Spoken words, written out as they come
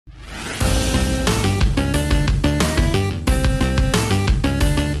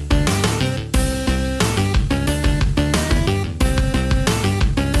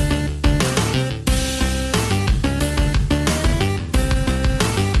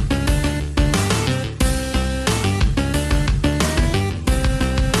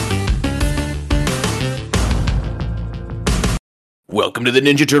Welcome to the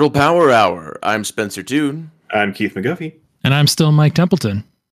Ninja Turtle Power Hour. I'm Spencer Toon. I'm Keith McGuffey. And I'm still Mike Templeton.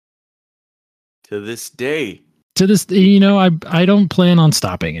 To this day. I don't plan on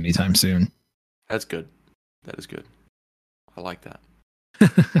stopping anytime soon. That's good. That is good. I like that.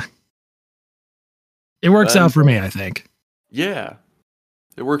 It works out for me, I think. Yeah.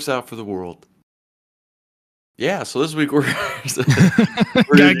 It works out for the world. Yeah, so this week it's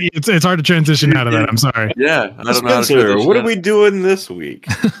hard to transition out of that. I'm sorry. Yeah, I don't know how to Spencer, what are we doing this week?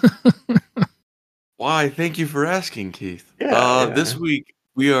 Why, thank you for asking, Keith. Yeah. This week,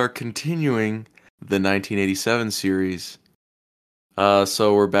 we are continuing the 1987 series.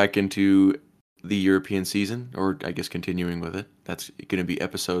 So we're back into the European season, or I guess continuing with it. That's going to be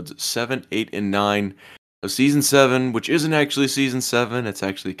episodes 7, 8, and 9 of season 7, which isn't actually season 7. It's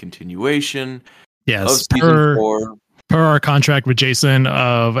actually a continuation. Yes, per our contract with Jason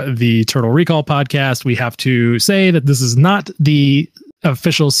of the Turtle Recall podcast, we have to say that this is not the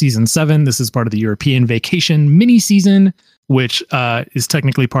official season 7. This is part of the European Vacation mini season, which is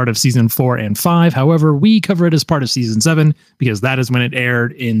technically part of season 4 and 5. However, we cover it as part of season 7 because that is when it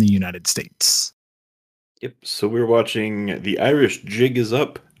aired in the United States. Yep. So we're watching The Irish Jig is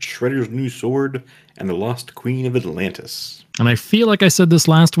Up, Shredder's New Sword, and The Lost Queen of Atlantis. And I feel like I said this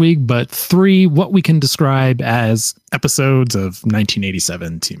last week, but 3 what we can describe as episodes of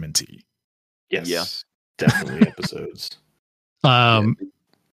 1987 TMNT. Yes. Yeah. Definitely episodes.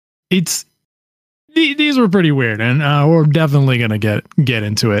 These were pretty weird, and we're definitely going to get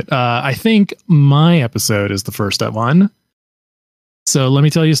into it. I think my episode is the first one. So let me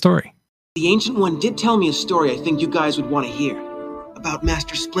tell you a story. The Ancient One did tell me a story I think you guys would want to hear. About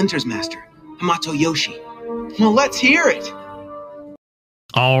Master Splinter's master, Hamato Yoshi. Well, let's hear it!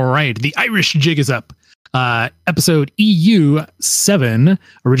 All right, The Irish Jig is Up. Episode EU 7,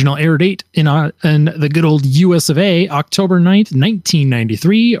 original air date in the good old US of A, October 9th,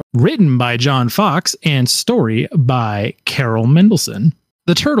 1993, written by John Fox and story by Carol Mendelsohn.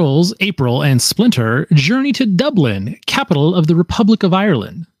 The Turtles, April and Splinter, journey to Dublin, capital of the Republic of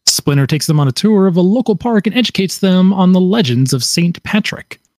Ireland. Splinter takes them on a tour of a local park and educates them on the legends of St.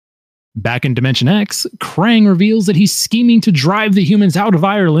 Patrick. Back in Dimension X, Krang reveals that he's scheming to drive the humans out of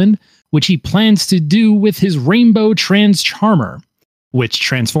Ireland, which he plans to do with his Rainbow Trans-Charmer, which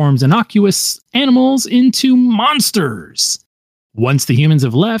transforms innocuous animals into monsters. Once the humans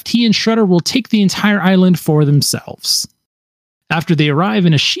have left, he and Shredder will take the entire island for themselves. After they arrive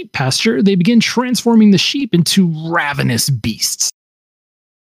in a sheep pasture, they begin transforming the sheep into ravenous beasts.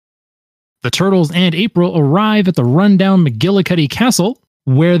 The Turtles and April arrive at the rundown McGillicuddy Castle,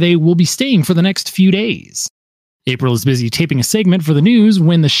 where they will be staying for the next few days. April is busy taping a segment for the news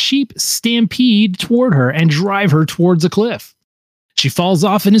when the sheep stampede toward her and drive her towards a cliff. She falls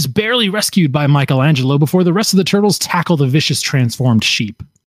off and is barely rescued by Michelangelo before the rest of the Turtles tackle the vicious transformed sheep.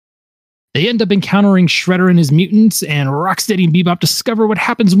 They end up encountering Shredder and his mutants, and Rocksteady and Bebop discover what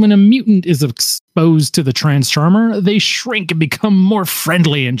happens when a mutant is exposed to the Trans-Charmer. They shrink and become more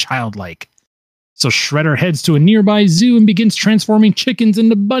friendly and childlike. So Shredder heads to a nearby zoo and begins transforming chickens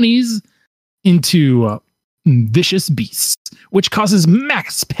into bunnies into vicious beasts, which causes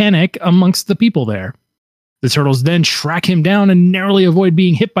mass panic amongst the people there. The Turtles then track him down and narrowly avoid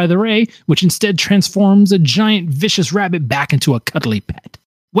being hit by the ray, which instead transforms a giant vicious rabbit back into a cuddly pet.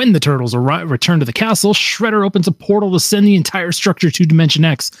 When the Turtles return to the castle, Shredder opens a portal to send the entire structure to Dimension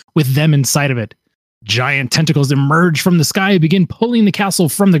X, with them inside of it. Giant tentacles emerge from the sky and begin pulling the castle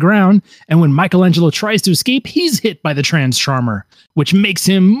from the ground, and when Michelangelo tries to escape, he's hit by the Trans-Charmer, which makes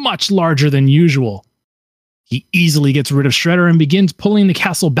him much larger than usual. He easily gets rid of Shredder and begins pulling the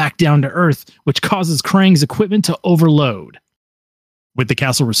castle back down to Earth, which causes Krang's equipment to overload. With the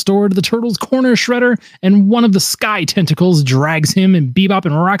castle restored, the Turtles corner Shredder, and one of the sky tentacles drags him and Bebop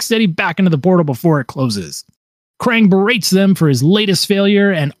and Rocksteady back into the portal before it closes. Krang berates them for his latest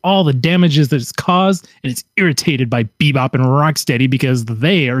failure and all the damages that it's caused, and is irritated by Bebop and Rocksteady because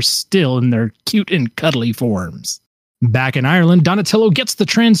they are still in their cute and cuddly forms. Back in Ireland, Donatello gets the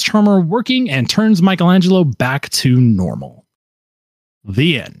Trans-Charmer working and turns Michelangelo back to normal.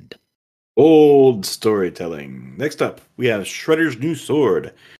 The end. Old storytelling. Next up, we have Shredder's New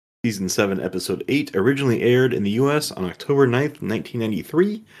Sword. Season 7, Episode 8, originally aired in the US on October 9th,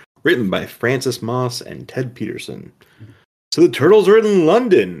 1993. Written by Francis Moss and Ted Peterson. So the Turtles are in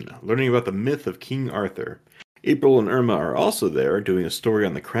London, learning about the myth of King Arthur. April and Irma are also there, doing a story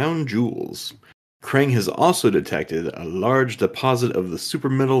on the crown jewels. Krang has also detected a large deposit of the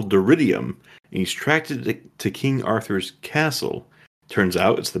supermetal deridium, and he's tracked it to King Arthur's castle. Turns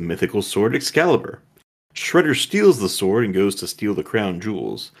out it's the mythical sword Excalibur. Shredder steals the sword and goes to steal the crown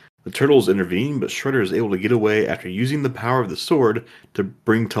jewels. The turtles intervene, but Shredder is able to get away after using the power of the sword to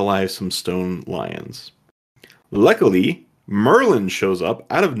bring to life some stone lions. Luckily, Merlin shows up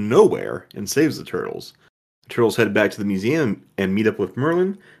out of nowhere and saves the turtles. The turtles head back to the museum and meet up with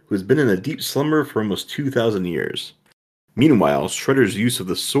Merlin, who has been in a deep slumber for almost 2,000 years. Meanwhile, Shredder's use of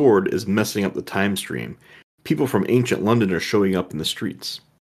the sword is messing up the time stream. People from ancient London are showing up in the streets.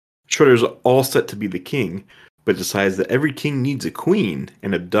 Shredder's all set to be the king, but decides that every king needs a queen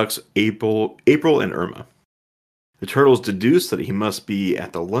and abducts April and Irma. The turtles deduce that he must be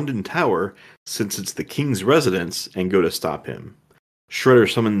at the London Tower since it's the king's residence and go to stop him.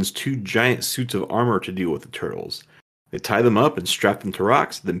 Shredder summons 2 giant suits of armor to deal with the turtles. They tie them up and strap them to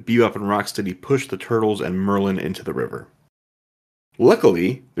rocks, then Bebop and Rocksteady push the turtles and Merlin into the river.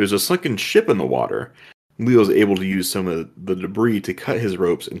 Luckily, there's a sunken ship in the water. Leo's able to use some of the debris to cut his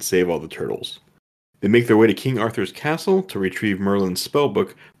ropes and save all the turtles. They make their way to King Arthur's castle to retrieve Merlin's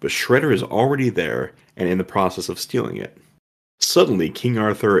spellbook, but Shredder is already there and in the process of stealing it. Suddenly, King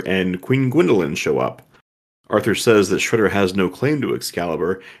Arthur and Queen Gwendolyn show up. Arthur says that Shredder has no claim to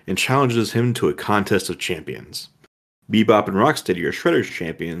Excalibur and challenges him to a contest of champions. Bebop and Rocksteady are Shredder's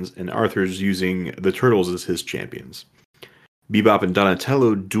champions, and Arthur's using the turtles as his champions. Bebop and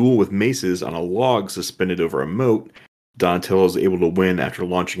Donatello duel with maces on a log suspended over a moat. Donatello is able to win after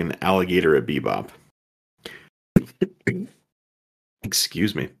launching an alligator at Bebop.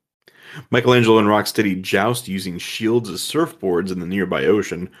 Excuse me. Michelangelo and Rocksteady joust using shields as surfboards in the nearby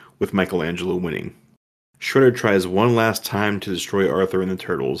ocean, with Michelangelo winning. Shredder tries one last time to destroy Arthur and the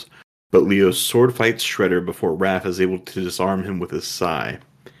turtles, but Leo sword fights Shredder before Raph is able to disarm him with his sai.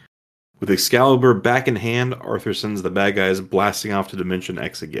 With Excalibur back in hand, Arthur sends the bad guys blasting off to Dimension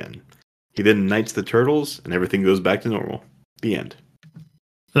X again. He then knights the turtles, and everything goes back to normal. The end. I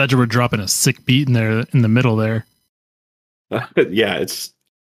thought you were dropping a sick beat in there in the middle there. Yeah, it's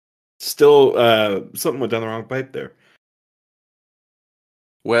still something went down the wrong pipe there.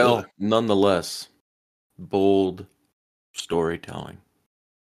 Well, nonetheless, bold storytelling.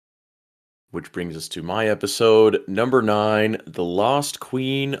 Which brings us to my episode, number 9, The Lost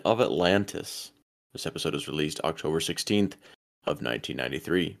Queen of Atlantis. This episode was released October 16th of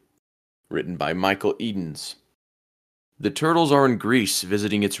 1993. Written by Michael Edens. The turtles are in Greece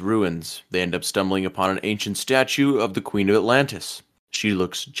visiting its ruins. They end up stumbling upon an ancient statue of the Queen of Atlantis. She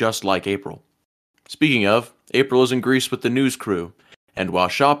looks just like April. Speaking of, April is in Greece with the news crew, and while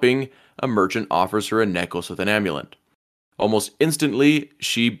shopping, a merchant offers her a necklace with an amulet. Almost instantly,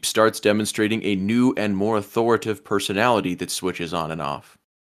 she starts demonstrating a new and more authoritative personality that switches on and off.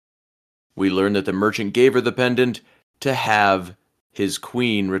 We learn that the merchant gave her the pendant to have his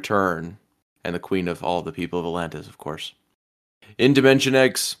queen return, and the queen of all the people of Atlantis, of course. In Dimension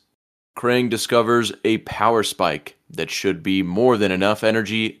X, Krang discovers a power spike that should be more than enough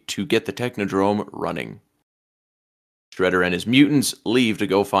energy to get the Technodrome running. Shredder and his mutants leave to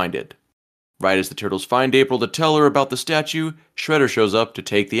go find it. Right as the turtles find April to tell her about the statue, Shredder shows up to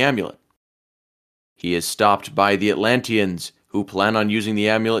take the amulet. He is stopped by the Atlanteans, who plan on using the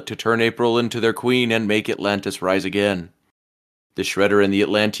amulet to turn April into their queen and make Atlantis rise again. The Shredder and the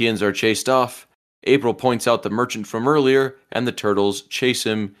Atlanteans are chased off. April points out the merchant from earlier, and the turtles chase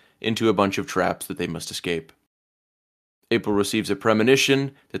him into a bunch of traps that they must escape. April receives a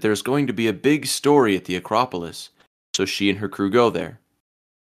premonition that there's going to be a big story at the Acropolis, so she and her crew go there.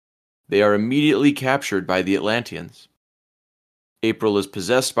 They are immediately captured by the Atlanteans. April is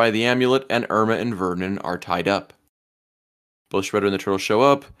possessed by the amulet, and Irma and Vernon are tied up. Both Shredder and the turtles show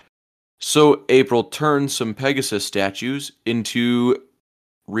up, so April turns some Pegasus statues into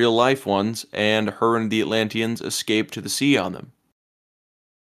real-life ones, and her and the Atlanteans escape to the sea on them.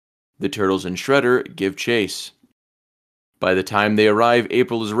 The turtles and Shredder give chase. By the time they arrive,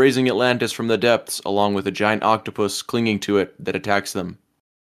 April is raising Atlantis from the depths, along with a giant octopus clinging to it that attacks them.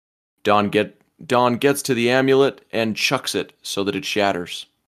 Dawn gets to the amulet and chucks it so that it shatters.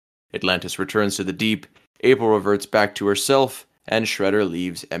 Atlantis returns to the deep, April reverts back to herself, and Shredder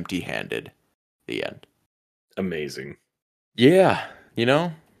leaves empty-handed. The end. Amazing. Yeah,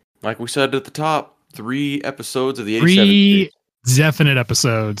 like we said at the top, 3 episodes of the 87 3 definite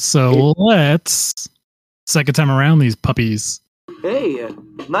episodes. So let's, second time around, these puppies. Hey,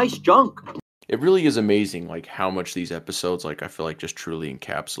 nice junk. It really is amazing, like, how much these episodes, like, I feel like just truly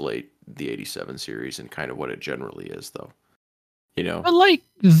encapsulate the 87 series and kind of what it generally is, though. But, like,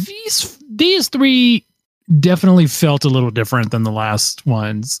 these 3 definitely felt a little different than the last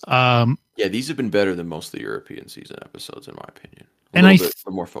ones. Yeah, these have been better than most of the European season episodes, in my opinion. A little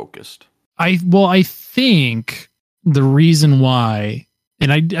bit more focused. I think the reason why,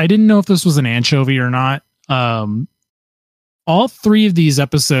 and I didn't know if this was an anchovy or not, all all three of these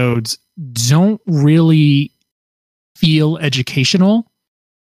episodes don't really feel educational,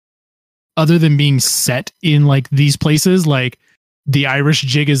 other than being set in like these places. Like the Irish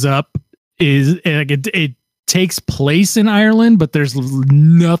Jig is Up is like it takes place in Ireland, but there's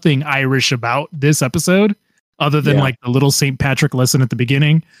nothing Irish about this episode other than like the little St. Patrick lesson at the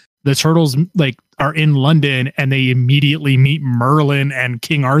beginning. The turtles like are in London and they immediately meet Merlin and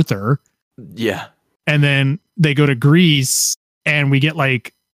King Arthur. Yeah. And then they go to Greece and we get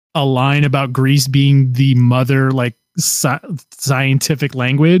like a line about Greece being the mother like scientific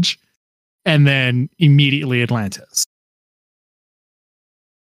language, and then immediately Atlantis.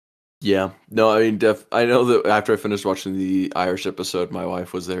 Yeah. No, I mean, I know that after I finished watching the Irish episode, my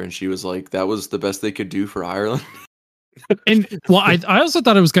wife was there and she was like, that was the best they could do for Ireland. And well, I also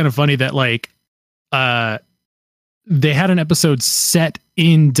thought it was kind of funny that like they had an episode set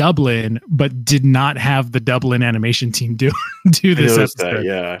in Dublin, but did not have the Dublin animation team do this episode.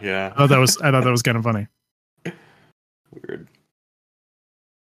 Yeah. I thought that was kind of funny. Weird.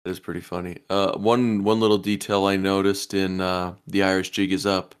 It is pretty funny. One little detail I noticed in The Irish Jig is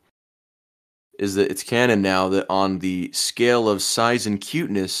Up is that it's canon now that on the scale of size and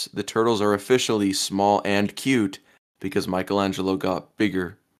cuteness, the turtles are officially small and cute because Michelangelo got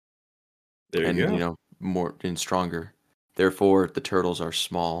bigger. There you go. You know, more and stronger. Therefore, the turtles are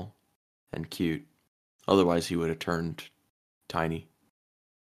small and cute. Otherwise, he would have turned tiny.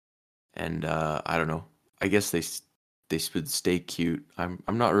 And I don't know. I guess they should stay cute. I'm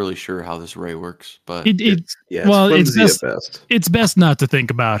not really sure how this ray works, but It's best. It's best not to think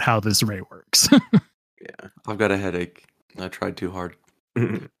about how this ray works. Yeah, I've got a headache. I tried too hard.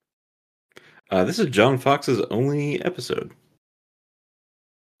 This is John Fox's only episode,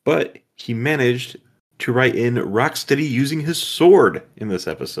 but he managed to write in Rocksteady using his sword in this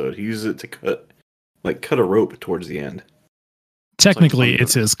episode. He uses it to cut a rope towards the end. Technically,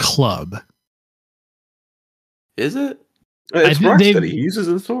 it's his club. Is it? It's Rocksteady. He uses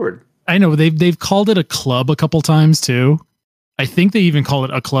a sword. I know they've called it a club a couple times too. I think they even call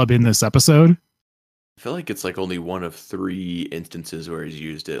it a club in this episode. I feel like it's like only one of 3 instances where he's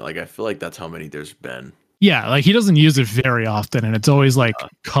used it. Like I feel like that's how many there's been. Yeah, like he doesn't use it very often, and it's always like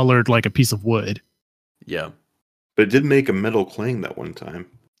colored like a piece of wood. Yeah, but it did make a metal clang that one time.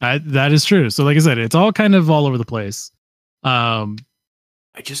 That is true. So, like I said, it's all kind of all over the place.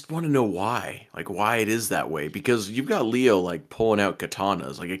 I just want to know why, like why it is that way. Because you've got Leo like pulling out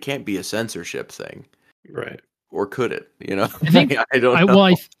katanas. Like it can't be a censorship thing, right? Or could it? You know, I think I don't know.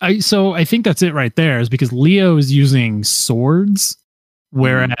 Well, I think that's it right there. Is because Leo is using swords,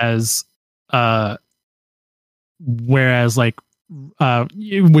 whereas like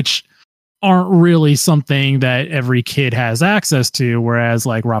which aren't really something that every kid has access to. Whereas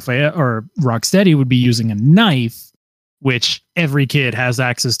like Raphael or Rocksteady would be using a knife, which every kid has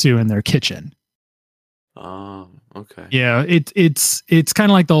access to in their kitchen. Oh, okay. Yeah, it's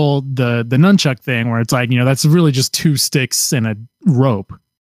kind of like the nunchuck thing where it's like, you know, that's really just 2 sticks and a rope,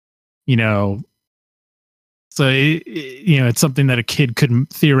 you know. So it's something that a kid could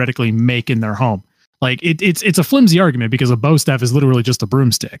theoretically make in their home. Like it's a flimsy argument because a bow staff is literally just a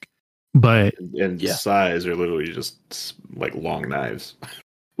broomstick, but size are literally just like long knives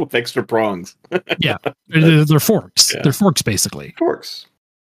with extra prongs. Yeah, they're forks. Yeah. They're forks basically. Forks.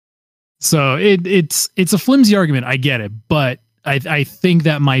 So it's a flimsy argument. I get it, but I think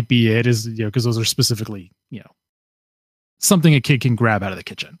that might be it. Is because those are specifically something a kid can grab out of the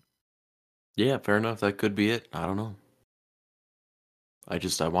kitchen. Yeah, fair enough. That could be it. I don't know. I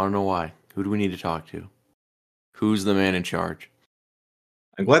want to know why. Who do we need to talk to? Who's the man in charge?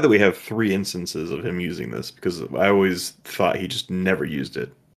 I'm glad that we have 3 instances of him using this because I always thought he just never used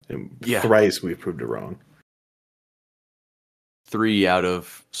it. And thrice we've proved it wrong. 3 out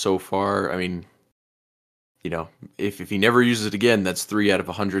of so far. I mean, if he never uses it again, that's 3 out of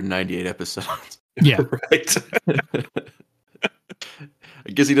 198 episodes. Yeah, right. I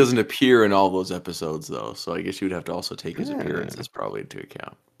guess he doesn't appear in all those episodes though, so I guess you would have to also take his appearances probably into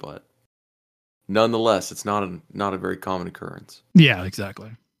account. But nonetheless, it's not a very common occurrence. Yeah, exactly.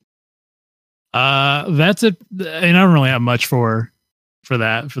 That's it, and I don't really have much for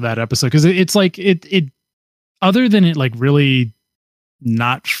that episode because it's like it other than it like really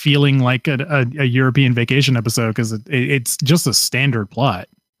not feeling like a European vacation episode because it's just a standard plot,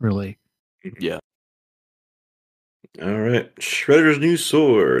 really. Yeah. All right, Shredder's new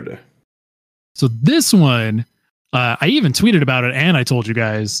sword. So this one, I even tweeted about it, and I told you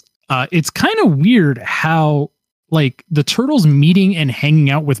guys. It's kind of weird how like the turtles meeting and hanging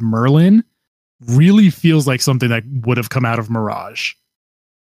out with Merlin really feels like something that would have come out of Mirage.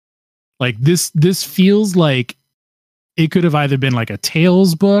 Like this feels like it could have either been like a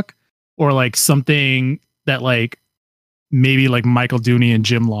Tales book or like something that like maybe like Michael Dooney and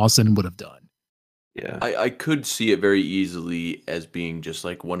Jim Lawson would have done. Yeah. I could see it very easily as being just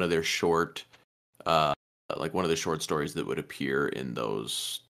like one of their short, like one of the short stories that would appear in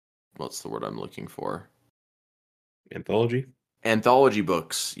those. What's the word I'm looking for? Anthology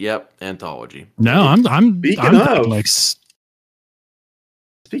books. Yep, anthology. No, I'm like.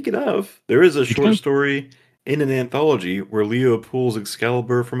 Speaking of, there is a short story in an anthology where Leo pulls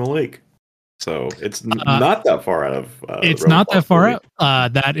Excalibur from a lake. So it's not that far out of. It's not that far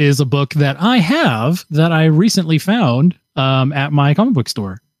out. That is a book that I have that I recently found at my comic book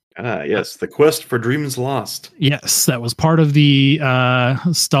store. Ah, yes, The Quest for Dreams Lost. Yes, that was part of the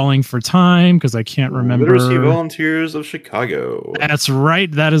Stalling for Time because I can't remember. Literacy Volunteers of Chicago. That's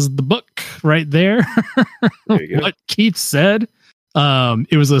right. That is the book right there. There you go. What Keith said.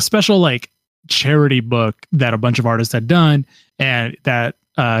 It was a special like charity book that a bunch of artists had done, and that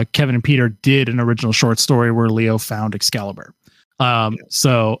Kevin and Peter did an original short story where Leo found Excalibur.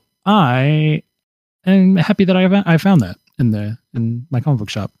 So I am happy that I found that in my comic book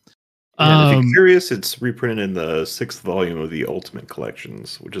shop. And if you're curious, it's reprinted in the 6th volume of the Ultimate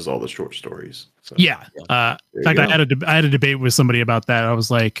Collections, which is all the short stories. So, yeah. In fact, I had a debate with somebody about that. I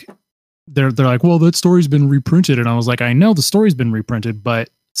was like, they're like, well, that story's been reprinted, and I was like, I know the story's been reprinted, but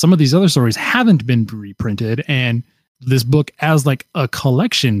some of these other stories haven't been reprinted, and this book as like a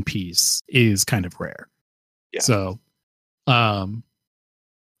collection piece is kind of rare. Yeah. So, I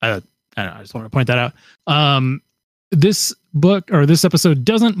just want to point that out. This book or this episode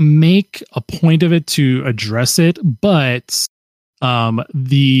doesn't make a point of it to address it, but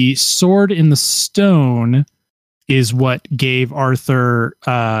the sword in the stone is what gave Arthur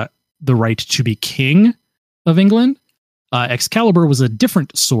the right to be king of England. Excalibur was a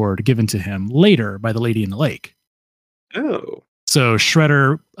different sword given to him later by the Lady in the Lake. Oh. So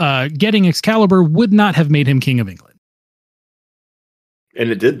Shredder getting Excalibur would not have made him king of England. And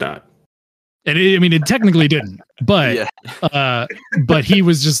it did not. And it technically didn't, but but he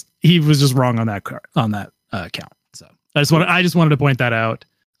was just wrong on that count. So I just wanted to point that out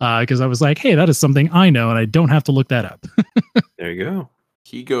because I was like, hey, that is something I know, and I don't have to look that up. There you go.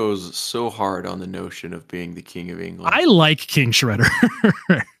 He goes so hard on the notion of being the king of England. I like King Shredder.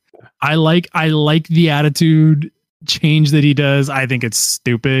 I like the attitude change that he does. I think it's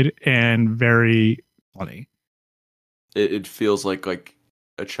stupid and very funny. It feels like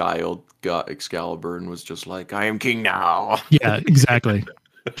a child got Excalibur and was just like, I am king now. Yeah, exactly.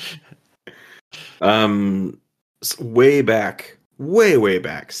 Way back,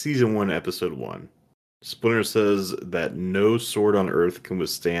 season 1, episode 1. Splinter says that no sword on Earth can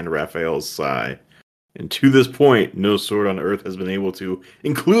withstand Raphael's sigh. And to this point, no sword on Earth has been able to,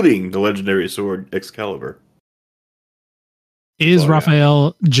 including the legendary sword Excalibur. Is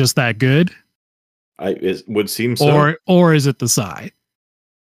Raphael just that good? It would seem so. Or is it the sigh?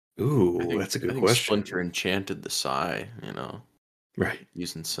 Ooh, that's a good question. Splinter enchanted the sigh, right?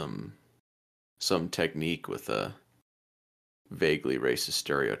 Using some technique with a vaguely racist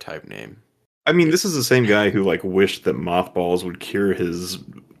stereotype name. I mean, this is the same guy who wished that mothballs would cure his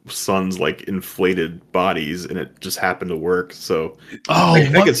son's inflated bodies, and it just happened to work. So,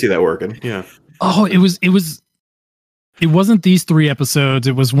 I could see that working. Yeah. Oh, it wasn't these 3 episodes.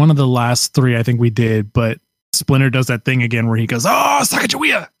 It was one of the last 3 I think we did. But Splinter does that thing again where he goes, "Oh,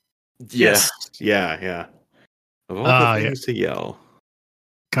 Sacagawea!" Yes. Yeah. Of all the things to yell.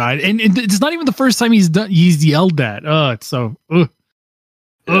 God, and it's not even the first time he's yelled that. Oh, it's so. It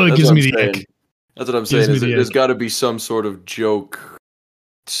gives me the ick. That's what I'm saying. There's got to be some sort of joke.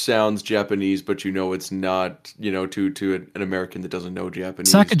 Sounds Japanese, but it's not. To an American that doesn't know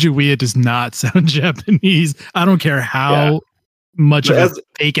Japanese. Sacagawea does not sound Japanese. I don't care how much of a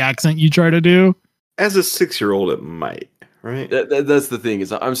fake accent you try to do. As a 6-year-old, it might. Right. That's the thing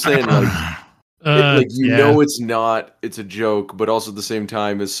is I'm saying it's not. It's a joke, but also at the same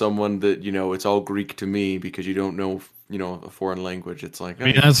time as someone that it's all Greek to me because you don't know a foreign language. It's like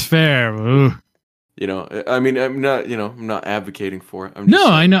that's fair. Ooh. I'm not advocating for it.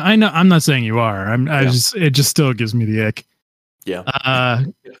 I know. I'm not saying you are. It just still gives me the ick. Yeah.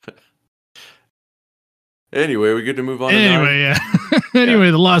 Anyway, we good to move on. Anyway,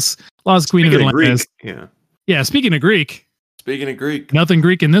 the lost queen of Atlantis. Yeah. Speaking of Greek, nothing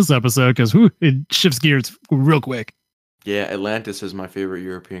Greek in this episode because it shifts gears real quick. Yeah, Atlantis is my favorite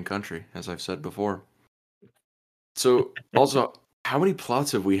European country, as I've said before. So, also, how many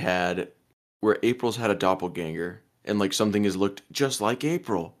plots have we had where April's had a doppelganger and something has looked just like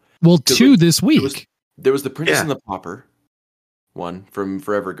April? Well, 2 this week. There was the Princess and the Pauper one from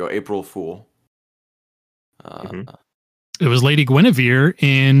forever ago, April Fool. It was Lady Guinevere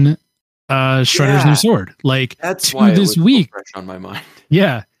in Shredder's New Sword. Like That's why this it was week. so fresh on my mind.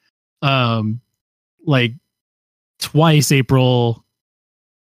 Yeah. Like twice April.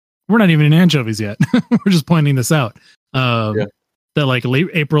 We're not even in anchovies yet. We're just pointing this out. That like late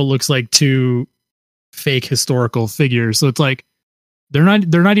April looks like two fake historical figures. So it's like they're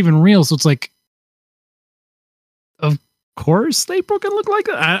not even real. So it's like, of course April can look like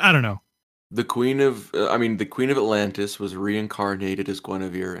that. I don't know. The Queen of Atlantis was reincarnated as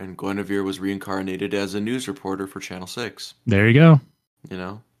Guinevere, and Guinevere was reincarnated as a news reporter for Channel 6. There you go. You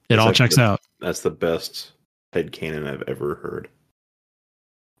know? It all checks out. That's the best headcanon I've ever heard.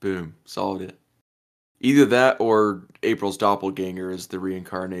 Boom. Solved it. Either that or April's doppelganger is the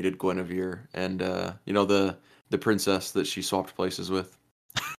reincarnated Guinevere, and the princess that she swapped places with.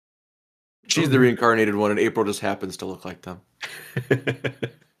 She's the reincarnated one, and April just happens to look like them.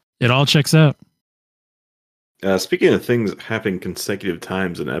 It all checks out. Speaking of things happening consecutive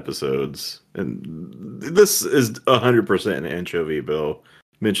times in episodes, and this is 100% an anchovy, Bill.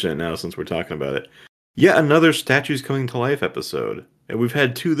 Mention it now since we're talking about it. Yet another Statues Coming to Life episode. And we've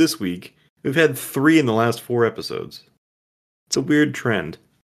had 2 this week. We've had 3 in the last 4 episodes. It's a weird trend.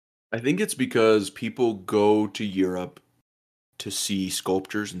 I think it's because people go to Europe to see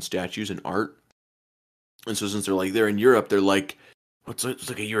sculptures and statues and art. And so since they're in Europe, they're like, it's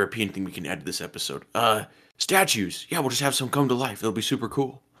like a European thing we can add to this episode. Statues. Yeah, we'll just have some come to life. It'll be super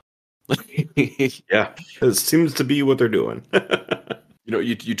cool. Yeah, it seems to be what they're doing.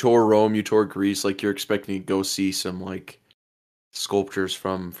 You tour Rome, you tour Greece, like you're expecting to go see some like sculptures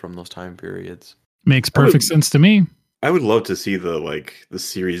from those time periods. Makes perfect sense to me. I would love to see the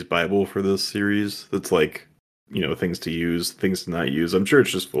series Bible for this series. That's like, things to use, things to not use. I'm sure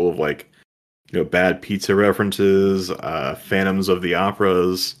it's just full of like, bad pizza references, Phantoms of the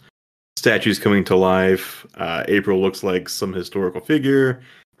Operas, statues coming to life. April looks like some historical figure.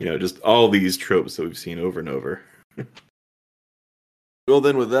 Just all these tropes that we've seen over and over. Well,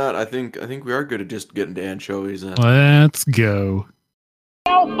 then with that, I think we are good at just getting to anchovies. Let's go.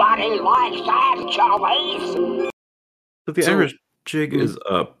 Nobody likes anchovies. So the Irish jig is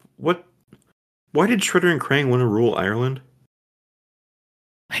up. Why did Shredder and Krang want to rule Ireland?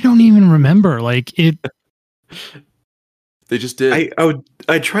 I don't even remember. Like it. They just did.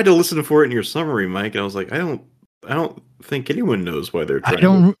 I tried to listen for it in your summary, Mike, and I was like, I don't think anyone knows why they're trying to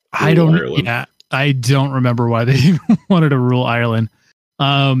rule Ireland. Yeah, I don't remember why they wanted to rule Ireland.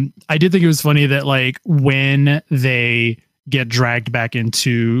 I did think it was funny that like when they get dragged back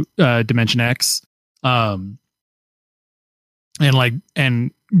into Dimension X, and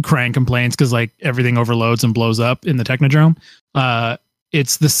Krang complains because like everything overloads and blows up in the Technodrome.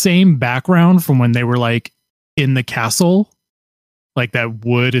 It's the same background from when they were like in the castle, like that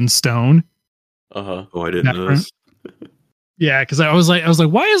wood and stone. Oh, I didn't know this. Yeah, because I was like,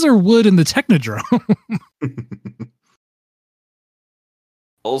 why is there wood in the Technodrome?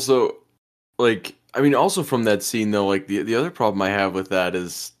 Also, also from that scene though, like the other problem I have with that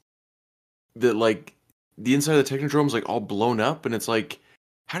is that like the inside of the Technodrome is like all blown up, and it's like,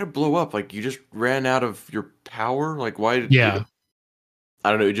 how did it blow up? Like you just ran out of your power? Like why did I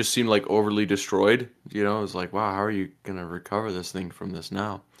don't know, it just seemed like overly destroyed. It was like, wow, how are you gonna recover this thing from this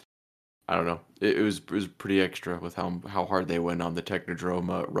now? I don't know. It was pretty extra with how hard they went on the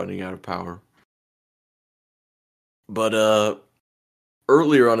Technodrome running out of power. But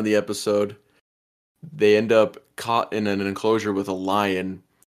earlier on in the episode, they end up caught in an enclosure with a lion,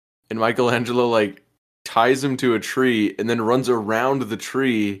 and Michelangelo like ties him to a tree and then runs around the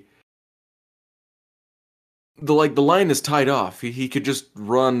tree. The lion is tied off. He could just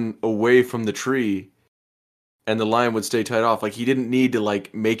run away from the tree, and the lion would stay tied off. Like he didn't need to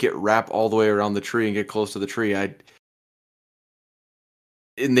like make it wrap all the way around the tree and get close to the tree. And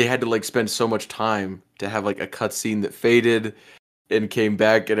they had to like spend so much time to have like a cutscene that faded and came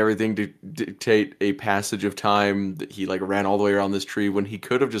back and everything to dictate a passage of time that he like ran all the way around this tree when he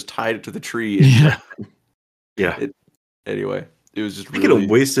could have just tied it to the tree. Anyway, it was just really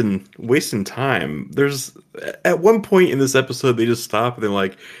wasting time. There's at one point in this episode they just stop and they're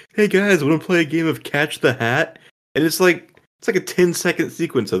like, "Hey guys, want to play a game of Catch the Hat?" And it's like a 10-second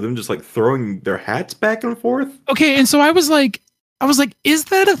sequence of them just like throwing their hats back and forth. Okay, and so I was like, is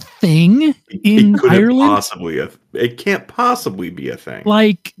that a thing in Ireland? It can't possibly be a thing.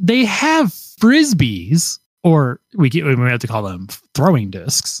 Like they have frisbees, or we have to call them throwing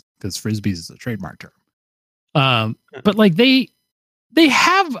discs because frisbees is a trademark term. But like they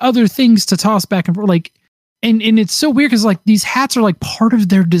have other things to toss back and forth. Like, and it's so weird because like these hats are like part of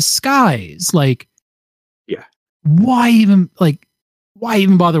their disguise. Like, yeah, why even like why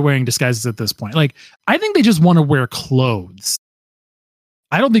even bother wearing disguises at this point? Like, I think they just want to wear clothes.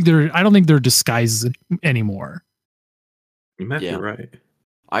 I don't think they're disguises anymore. You might be right.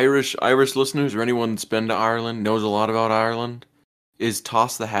 Irish listeners or anyone that's been to Ireland, knows a lot about Ireland, is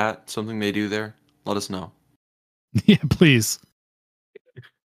toss the hat something they do there? Let us know. Yeah, please.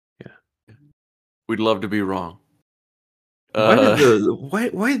 Yeah. We'd love to be wrong.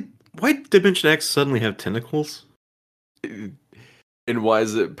 Why did Dimension X suddenly have tentacles? And why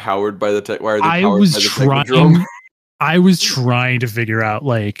is it powered by the tech? Why are they I powered was by the trying. Technodrome? I was trying to figure out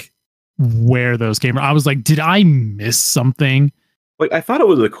like where those came from. I was like, did I miss something? Like, I thought it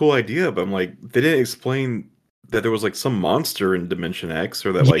was a cool idea, but I'm like, they didn't explain that there was like some monster in Dimension X,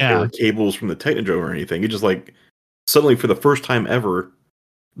 or that like there were cables from the Technodrome or anything. It just like suddenly, for the first time ever,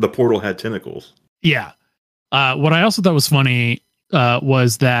 the portal had tentacles. Yeah. What I also thought was funny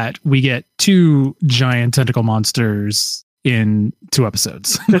was that we get 2 giant tentacle monsters in 2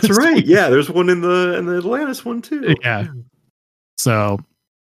 episodes. That's right. Yeah, there's one in the Atlantis one too. Yeah. So,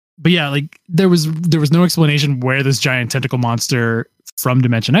 but yeah, like there was no explanation where this giant tentacle monster from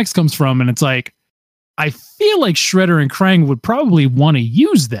Dimension X comes from, and it's like I feel like Shredder and Krang would probably want to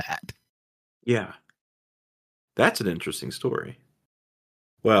use that. Yeah, that's an interesting story.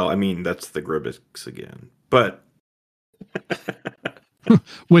 Well, I mean, that's the Gribbix again, but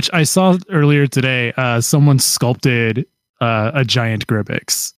which I saw earlier today. Someone sculpted a giant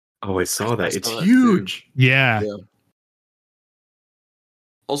Gribbix. Oh, I saw that. It's huge. Yeah.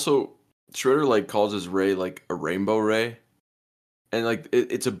 Also, Shredder like calls his ray like a rainbow ray, and like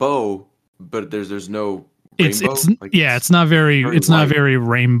it's a bow, but there's no rainbow. It's not very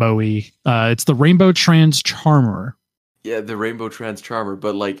rainbowy. It's the Rainbow Trans Charmer. Yeah, the Rainbow Trans Charmer,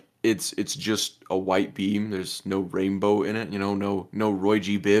 but like it's just a white beam. There's no rainbow in it. You know, no Roy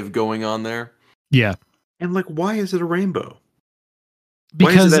G. Biv going on there. Yeah. And like, why is it a rainbow?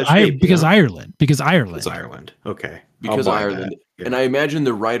 Because Ireland. Because Ireland. It's Ireland. Okay. Because Ireland. Yeah. And I imagine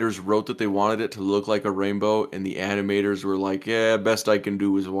the writers wrote that they wanted it to look like a rainbow, and the animators were like, "Yeah, best I can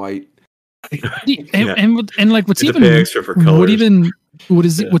do is white." and like what's even extra for colors.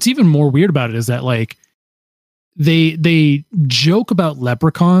 What's even more weird about it is that like they joke about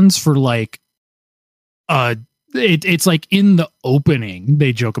leprechauns for like it's like in the opening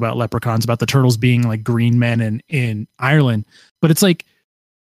they joke about leprechauns, about the turtles being like green men in Ireland, but it's like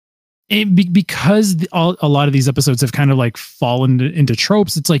because a lot of these episodes have kind of like fallen into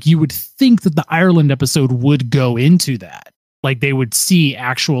tropes. It's like you would think that the Ireland episode would go into that, like they would see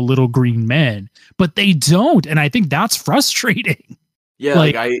actual little green men, but they don't, and I think that's frustrating. Yeah,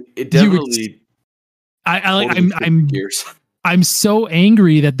 like it definitely. I'm so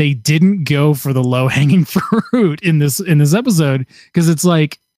angry that they didn't go for the low hanging fruit in this episode, because it's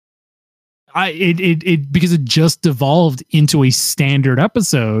like because it just devolved into a standard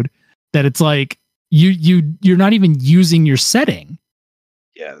episode that it's like you're not even using your setting.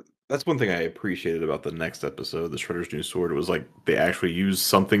 Yeah, that's one thing I appreciated about the next episode, the Shredder's New Sword. It was like they actually used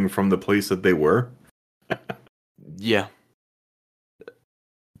something from the place that they were. Yeah.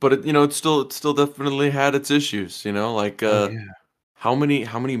 But it still definitely had its issues, like how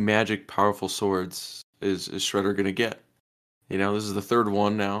many magic powerful swords is Shredder gonna get? This is the 3rd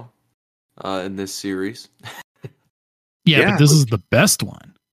one now in this series. But this is the best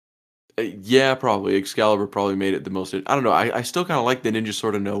one. Yeah, probably Excalibur probably made it the most. I don't know. I still kind of like the Ninja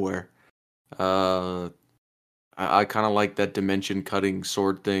Sword of Nowhere. I kind of like that dimension cutting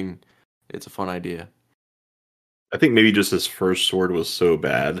sword thing. It's a fun idea. I think maybe just his first sword was so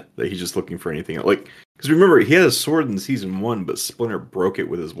bad that he's just looking for anything else. Like, because remember, he had a sword in season 1, but Splinter broke it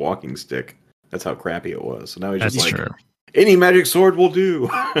with his walking stick. That's how crappy it was. So now he's just like, any magic sword will do.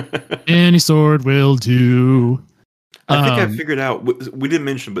 Any sword will do. I think I figured out. We didn't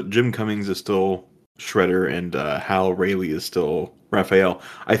mention, but Jim Cummings is still Shredder, and Hal Rayleigh is still Raphael.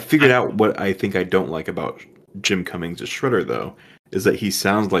 I figured out what I think I don't like about Jim Cummings as Shredder, though, is that he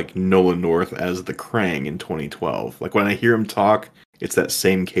sounds like Nolan North as the Krang in 2012. Like when I hear him talk, it's that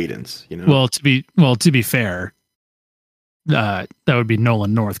same cadence, Well, to be fair, that would be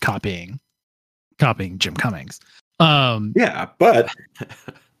Nolan North copying Jim Cummings. Yeah, but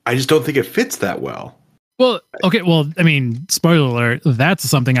I just don't think it fits that well. Well, okay. Well, I mean, spoiler alert, that's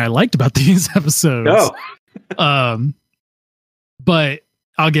something I liked about these episodes. No. But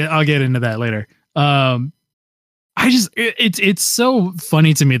I'll get into that later. It's so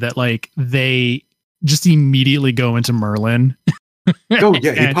funny to me that like they just immediately go into Merlin. Oh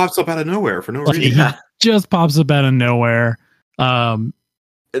yeah, he pops up out of nowhere for no reason. He just pops up out of nowhere. And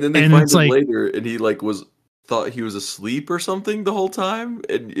then they find him later, and he like was thought he was asleep or something the whole time,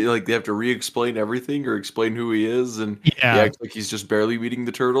 and like they have to re-explain everything or explain who he is, and he acts like he's just barely meeting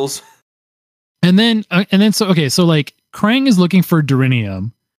the turtles. And then so like Krang is looking for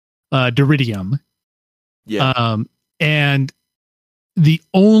Duridium. Yeah. And the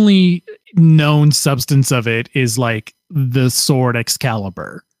only known substance of it is like the sword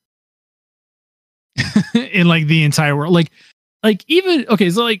Excalibur in like the entire world. Like even okay,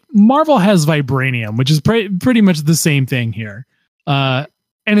 so like Marvel has vibranium, which is pretty much the same thing here. And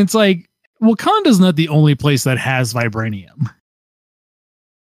it's like Wakanda's not the only place that has vibranium.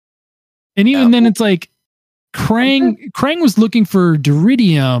 And even then, it's like Krang was looking for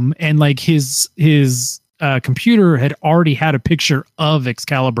Duridium, and like his computer had already had a picture of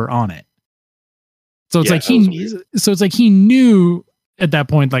Excalibur on it. So it's like he knew at that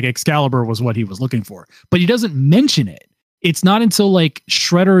point like Excalibur was what he was looking for, but he doesn't mention it. It's not until like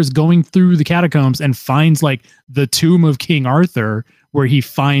Shredder is going through the catacombs and finds like the tomb of King Arthur where he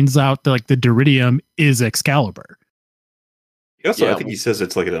finds out that like the Duridium is Excalibur. Also, I think he says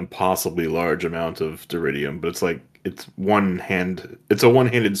it's like an impossibly large amount of Duridium, but it's like it's a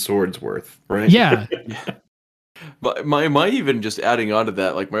one-handed sword's worth, right? Yeah. But my even just adding on to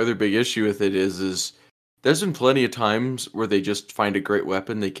that, like my other big issue with it is there's been plenty of times where they just find a great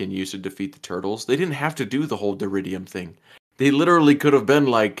weapon they can use to defeat the turtles. They didn't have to do the whole Duridium thing. They literally could have been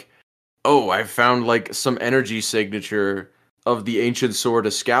like, oh, I found like some energy signature of the ancient sword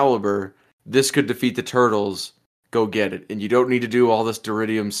Excalibur. This could defeat the turtles. Go get it. And you don't need to do all this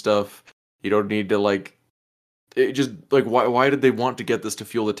Duridium stuff. You don't need to like it just like why did they want to get this to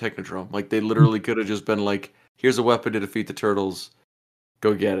fuel the Technodrome? Like they literally could have just been like, here's a weapon to defeat the turtles.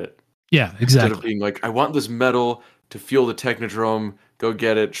 Go get it. Yeah, exactly. Instead of being like, I want this metal to fuel the Technodrome. Go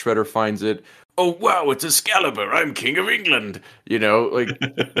get it. Shredder finds it. Oh wow, it's Excalibur. I'm King of England. You know, like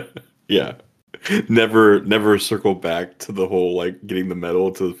yeah. Never circle back to the whole like getting the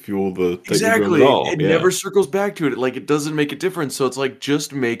metal to fuel the exactly. At all. It never circles back to it. Like it doesn't make a difference. So it's like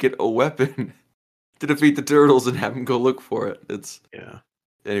just make it a weapon to defeat the turtles and have them go look for it.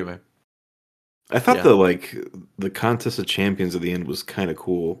 Anyway. I thought the contest of champions at the end was kind of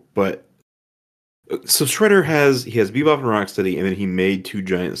cool, but so Shredder has Bebop and Rocksteady, and then he made 2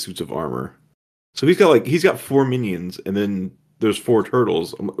 giant suits of armor. So he's got 4 minions, and then there's 4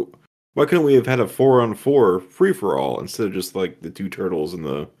 turtles. Why couldn't we have had a 4-on-4 free for all instead of just like the 2 turtles and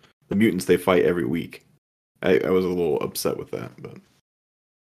the mutants they fight every week? I was a little upset with that, but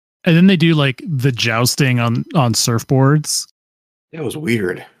and then they do like the jousting on surfboards. That was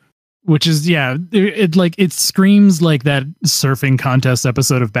weird. Which is it screams like that surfing contest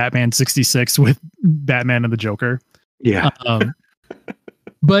episode of Batman 66 with Batman and the Joker. Yeah.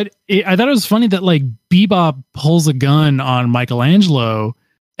 But I thought it was funny that like Bebop pulls a gun on Michelangelo,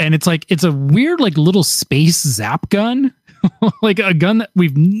 and it's a weird like little space zap gun, like a gun that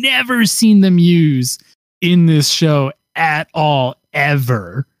we've never seen them use in this show at all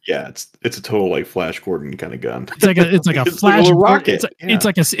ever. Yeah, it's a total like Flash Gordon kind of gun. It's like a Flash like a rocket.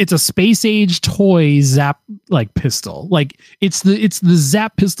 It's a space age toy zap like pistol. Like it's the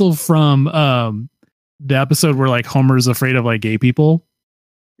zap pistol from the episode where like Homer's afraid of like gay people.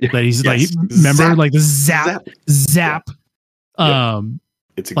 That he's like remember zap. Like the zap. Yeah.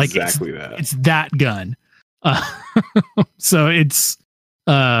 It's exactly like that. It's that gun. So it's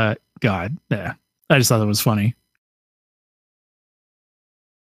God, yeah. I just thought that was funny.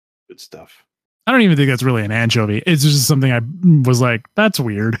 Good stuff. I don't even think that's really an anchovy. It's just something I was like, that's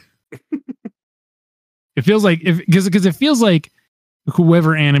weird. It feels like because it feels like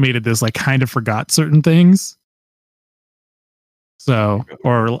whoever animated this like kind of forgot certain things. So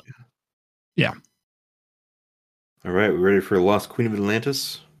yeah. All right, we ready for Lost Queen of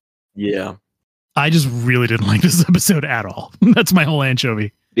Atlantis? Yeah. I just really didn't like this episode at all. That's my whole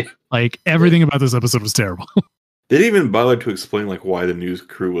anchovy. Yeah. Like everything about this episode was terrible. They didn't even bother to explain like why the news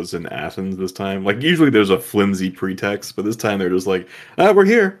crew was in Athens this time. Like usually there's a flimsy pretext, but this time they're just like, we're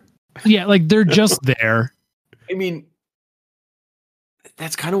here. Yeah, like they're just there. I mean,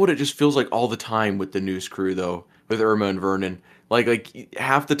 that's kind of what it just feels like all the time with the news crew, though, with Irma and Vernon. Like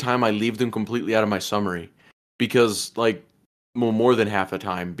half the time I leave them completely out of my summary because, more than half the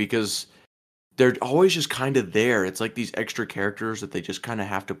time, because they're always just kind of there. It's like these extra characters that they just kind of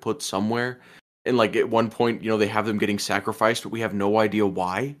have to put somewhere. And like at one point, they have them getting sacrificed, but we have no idea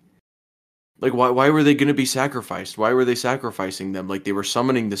why. Like, why were they going to be sacrificed? Why were they sacrificing them? Like, they were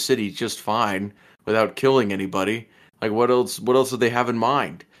summoning the city just fine without killing anybody. Like, what else did they have in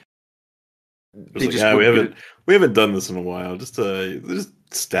mind? We haven't done this in a while. Just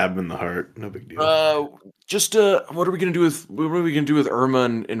stab him in the heart. No big deal. What are we gonna do with Irma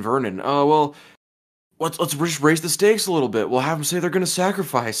and Vernon? Oh well, let's just raise the stakes a little bit. We'll have them say they're going to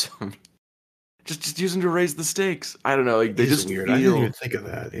sacrifice him. just use them to raise the stakes. I don't know. Like they just weird. feel. I didn't even think of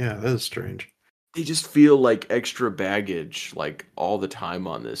that. Yeah, that is strange. They just feel like extra baggage, like all the time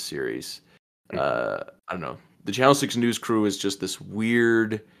on this series. I don't know. The Channel 6 news crew is just this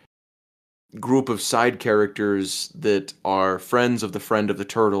weird group of side characters that are friends of the friend of the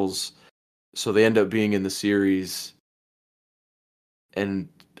Turtles. So they end up being in the series. And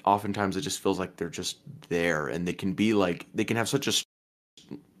oftentimes it just feels like they're just there. And they can be like, they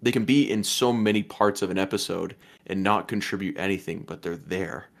can be in so many parts of an episode and not contribute anything, but they're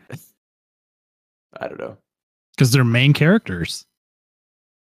there. I don't know. Because they're main characters.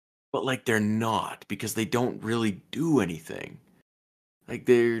 But like they're not, because they don't really do anything. Like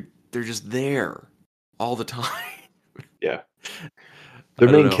they're just there all the time. Yeah. Their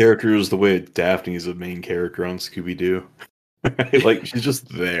main character is the way Daphne is a main character on Scooby-Doo. Like she's just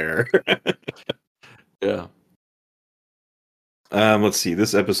there. Yeah. Let's see.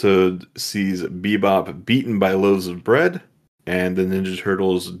 This episode sees Bebop beaten by loaves of bread and the Ninja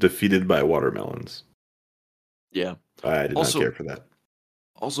Turtles defeated by watermelons. Yeah. I did not care for that.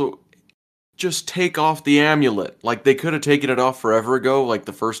 Also, just take off the amulet. Like, they could have taken it off forever ago, like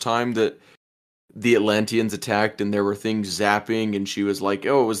the first time that the Atlanteans attacked and there were things zapping, and she was like,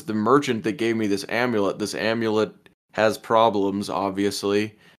 oh, it was the merchant that gave me this amulet. This amulet has problems,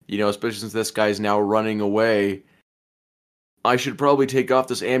 obviously. You know, especially since this guy's now running away. I should probably take off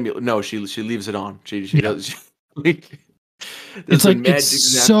this amulet. No, she leaves it on. She does. It's like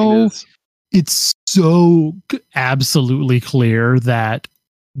it's so absolutely clear that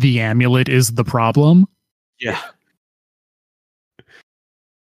the amulet is the problem. Yeah.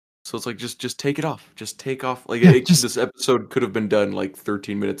 So it's like just take it off. Just take off. Like this episode could have been done like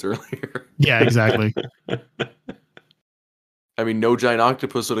 13 minutes earlier. Yeah, exactly. I mean, no giant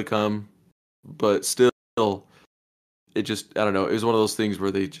octopus would have come, but still, it just, I don't know. It was one of those things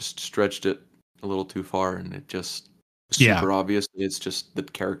where they just stretched it a little too far, and it just super obvious. It's just the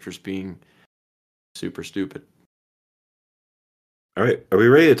characters being super stupid. All right, are we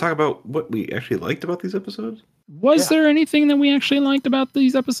ready to talk about what we actually liked about these episodes? Was there anything that we actually liked about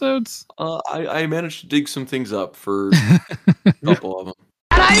these episodes? I managed to dig some things up for a couple of them.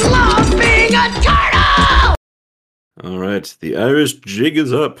 And I love being a turtle! All right, the Irish jig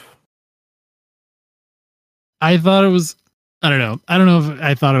is up. I thought it was, I don't know if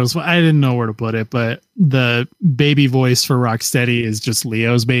I thought it was, I didn't know where to put it, but the baby voice for Rocksteady is just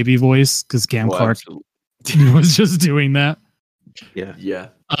Leo's baby voice because Cam Clark was just doing that. Yeah.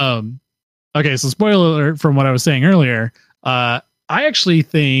 Okay, so spoiler alert from what I was saying earlier. I actually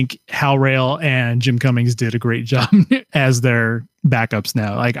think Hal Rail and Jim Cummings did a great job as their backups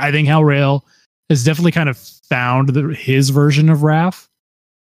now. Like, I think Hal Rail has definitely kind of found his version of Raph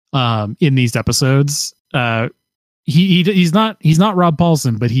in these episodes. He's not Rob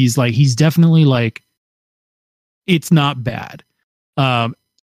Paulson, but he's definitely like, it's not bad.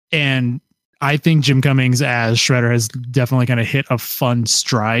 And I think Jim Cummings as Shredder has definitely kind of hit a fun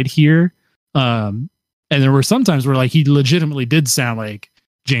stride here. And there were some times where like he legitimately did sound like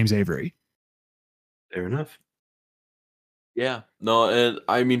James Avery. Fair enough. Yeah. No, and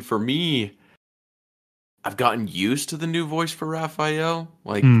I mean, for me, I've gotten used to the new voice for Raphael.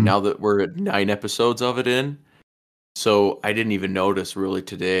 Like now that we're at 9 episodes of it in. So I didn't even notice really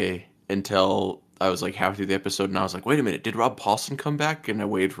today until I was like halfway through the episode, and I was like, wait a minute, did Rob Paulson come back? And I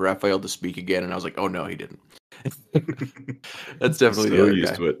waited for Raphael to speak again, and I was like, oh no, he didn't. That's definitely the other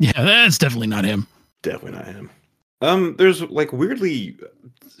used guy. to it. Yeah, that's definitely not him. Definitely not him. There's like weirdly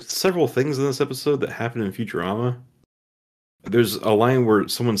several things in this episode that happen in Futurama. There's a line where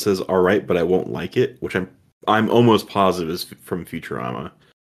someone says, all right, but I won't like it, which I'm almost positive is from Futurama.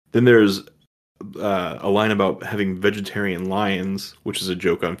 Then there's a line about having vegetarian lions, which is a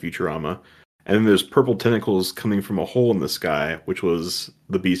joke on Futurama. And then there's purple tentacles coming from a hole in the sky, which was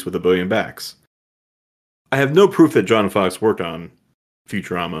the beast with a billion backs. I have no proof that John Fox worked on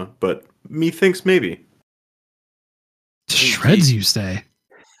Futurama, but methinks maybe. The shreds, you say?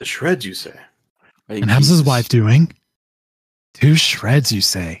 The shreds, you say? And how's his wife doing? 2 shreds, you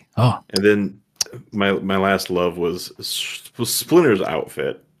say? Oh. And then my last love was Splinter's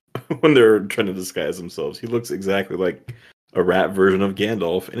outfit when they're trying to disguise themselves. He looks exactly like a rat version of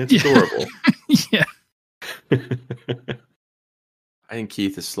Gandalf, and it's adorable. Yeah. I think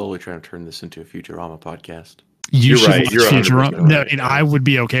Keith is slowly trying to turn this into a Futurama podcast. You're right. You're Futurama. right. No, and I would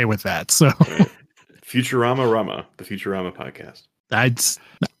be okay with that. So, right. Futurama Rama, the Futurama podcast.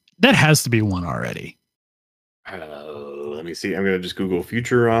 That has to be one already. Let me see. I'm going to just Google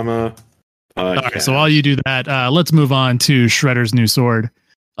Futurama podcast. All right, so while you do that, let's move on to Shredder's new sword.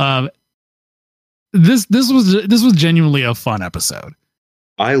 this was genuinely a fun episode.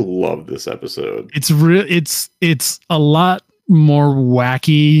 I love this episode. It's a lot more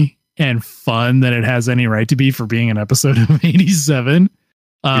wacky and fun than it has any right to be for being an episode of 87.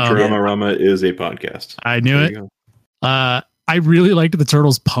 Futurama Rama is a podcast. I knew it. I really liked the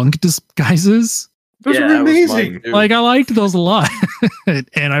turtles' punk disguises. Those were amazing. Like, I liked those a lot.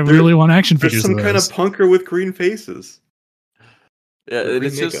 And I really want action figures. There's some kind of punker with green faces. Yeah,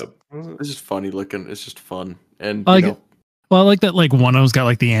 it's just funny looking. It's just fun. And I like that. Like, one of them's got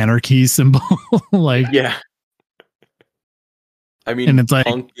like the anarchy symbol. Like, yeah. I mean, and it's like,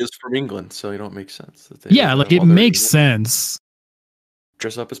 punk is from England, so it don't make sense. Like it makes sense.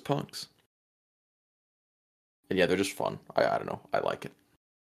 Dress up as punks. And yeah, they're just fun. I don't know. I like it.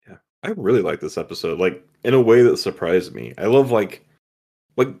 Yeah, I really like this episode. Like, in a way that surprised me. I love like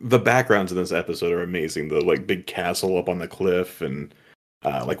the backgrounds in this episode are amazing. The like big castle up on the cliff, and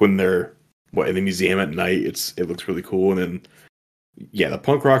like when they're in the museum at night, it looks really cool. And then the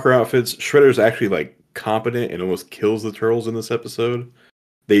punk rocker outfits. Shredder's actually like competent and almost kills the turtles in this episode.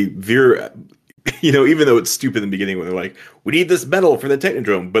 They veer, even though it's stupid in the beginning when they're like, we need this metal for the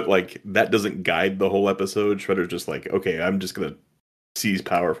Technodrome, but like that doesn't guide the whole episode. Shredder's just like, okay, I'm just gonna seize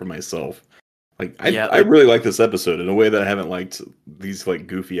power for myself. Like, I really like this episode in a way that I haven't liked these like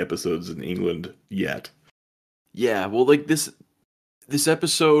goofy episodes in England yet. Yeah, well, like this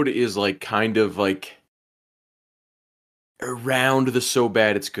episode is like kind of like around the so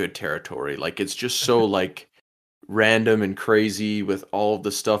bad it's good territory. Like, it's just so like random and crazy with all of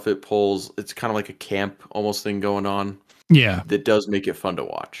the stuff it pulls. It's kind of like a camp almost thing going on. Yeah, that does make it fun to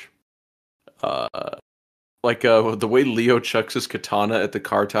watch. Like the way Leo chucks his katana at the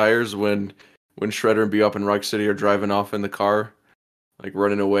car tires when Shredder and Bebop and Rocksteady are driving off in the car, like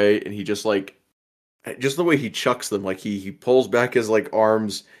running away, and he just the way he chucks them, like he pulls back his like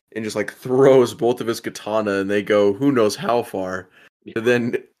arms and just like throws both of his katana, and they go who knows how far, and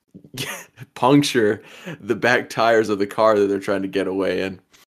then puncture the back tires of the car that they're trying to get away in.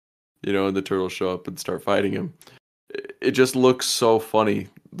 And the turtles show up and start fighting him. It just looks so funny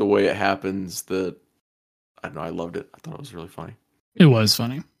the way it happens that I don't know. I loved it. I thought it was really funny. It was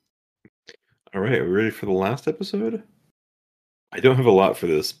funny. All right, are we ready for the last episode? I don't have a lot for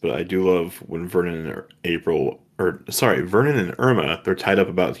this, but I do love when Vernon and Irma, they're tied up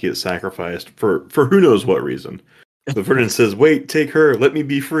about to get sacrificed for who knows what reason. But Vernon says, "Wait, take her. Let me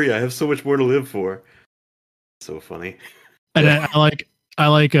be free. I have so much more to live for." So funny. And I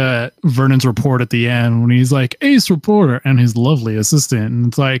like Vernon's report at the end when he's like, "Ace reporter," and his lovely assistant, and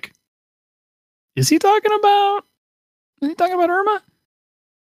it's like, is he talking about Irma?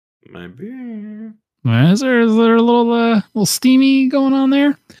 Maybe. Is there a little steamy going on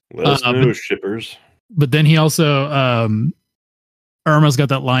there? Let us know, shippers. But then he also Irma's got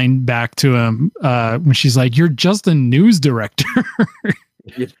that line back to him when she's like, "You're just a news director."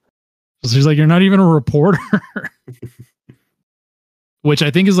 Yeah. So she's like, "You're not even a reporter." Which I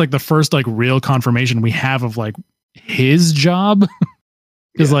think is like the first like real confirmation we have of like his job.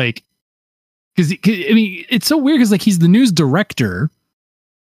 Because I mean, it's so weird because like he's the news director.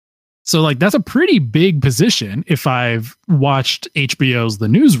 So like that's a pretty big position. If I've watched HBO's The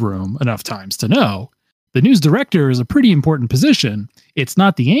Newsroom enough times to know, the news director is a pretty important position. It's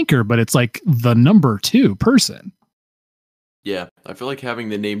not the anchor, but it's like the number 2 person. Yeah, I feel like having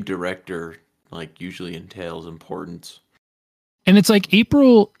the name director like usually entails importance. And it's like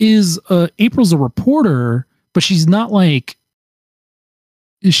April's a reporter, but she's not like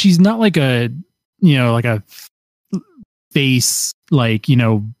a like a face, like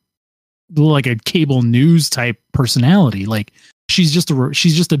like a cable news type personality. Like she's just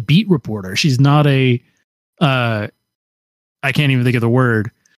a beat reporter. She's not a I can't even think of the word.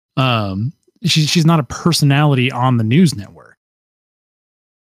 She's not a personality on the news network.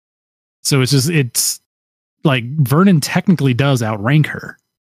 So it's like Vernon technically does outrank her.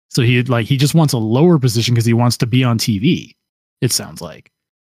 So he just wants a lower position because he wants to be on TV. It sounds like.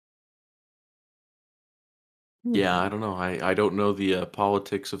 Yeah, I don't know. I don't know the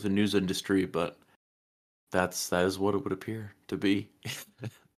politics of the news industry, but that is what it would appear to be.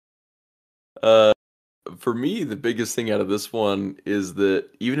 For me, the biggest thing out of this one is that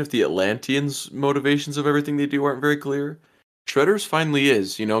even if the Atlanteans' motivations of everything they do aren't very clear, Shredder's finally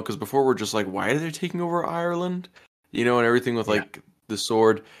is, because before we're just like, why are they taking over Ireland? And everything with like the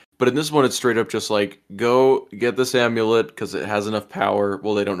sword. But in this one, it's straight up just like, go get this amulet because it has enough power.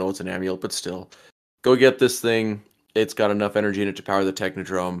 Well, they don't know it's an amulet, but still. Go get this thing. It's got enough energy in it to power the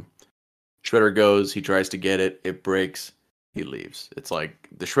Technodrome. Shredder goes. He tries to get it. It breaks. He leaves. It's like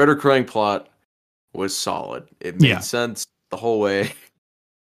the Shredder Krang plot was solid. It made sense the whole way.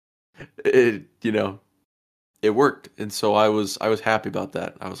 it worked, and so I was happy about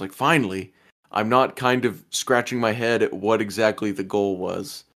that. I was like, finally, I'm not kind of scratching my head at what exactly the goal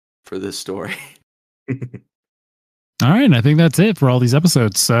was for this story. All right, and I think that's it for all these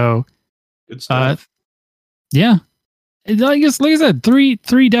episodes. So, Good stuff. yeah, I guess like I said,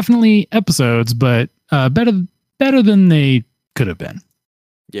 three definitely episodes, but better than they could have been.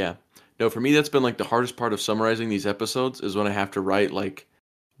 Yeah. No, for me, that's been like the hardest part of summarizing these episodes is when I have to write like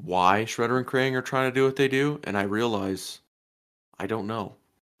why Shredder and Krang are trying to do what they do, and I realize I don't know.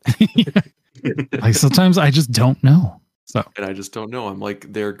 Like sometimes I just don't know. So, and I just don't know. I'm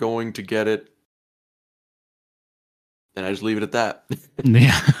like, they're going to get it, and I just leave it at that.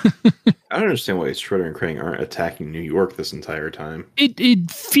 yeah. I don't understand why Shredder and Krang aren't attacking New York this entire time. It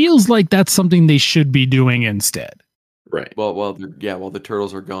feels like that's something they should be doing instead. Right. While the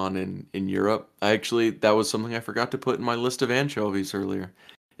turtles are gone in Europe, that was something I forgot to put in my list of anchovies earlier.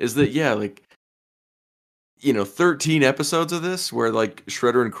 Is that 13 episodes of this where like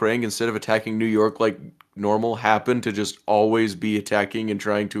Shredder and Krang, instead of attacking New York like normal, happen to just always be attacking and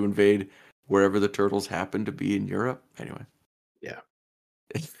trying to invade wherever the turtles happen to be in Europe. Anyway. Yeah.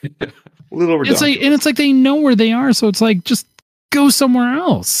 A little redundant. It's like they know where they are, so it's like just go somewhere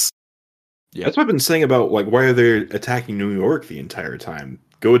else. Yeah. That's what I've been saying about like why are they attacking New York the entire time?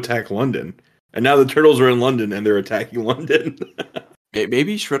 Go attack London. And now the turtles are in London and they're attacking London.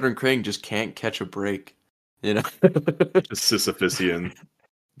 Maybe Shredder and Krang just can't catch a break. Just Sisyphusian.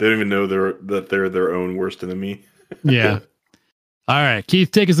 They don't even know that they're their own worst enemy. Yeah. All right,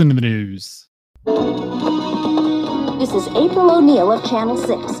 Keith, take us into the news. This is April O'Neil of Channel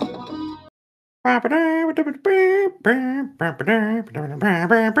 6. All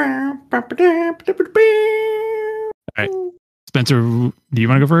right. Spencer, do you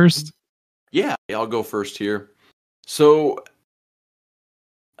want to go first? Yeah, I'll go first here. So,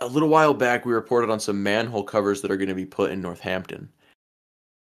 a little while back, we reported on some manhole covers that are going to be put in Northampton.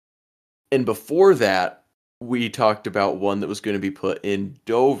 And before that, we talked about one that was going to be put in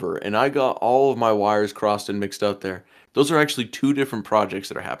Dover. And I got all of my wires crossed and mixed up there. Those are actually two different projects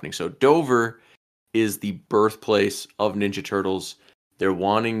that are happening. So, Dover is the birthplace of Ninja Turtles.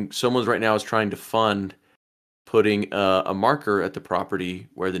 Someone right now is trying to fund putting a marker at the property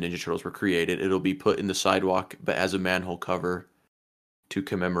where the Ninja Turtles were created. It'll be put in the sidewalk, but as a manhole cover to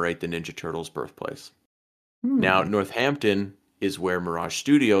commemorate the Ninja Turtles' birthplace. Now, Northampton is where Mirage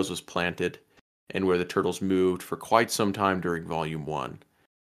Studios was planted and where the Turtles moved for quite some time during Volume 1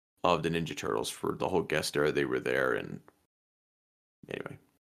 of the Ninja Turtles. For the whole guest era, they were there, and anyway,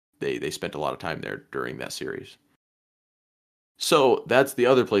 they spent a lot of time there during that series. So that's the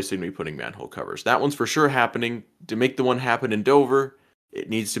other place they're going to be putting manhole covers. That one's for sure happening. To make the one happen in Dover, it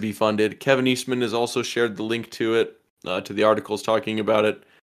needs to be funded. Kevin Eastman has also shared the link to it, to the articles talking about it.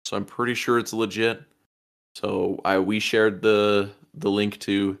 So I'm pretty sure it's legit. So we shared the link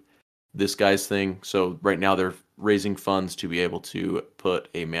to this guy's thing. So right now they're raising funds to be able to put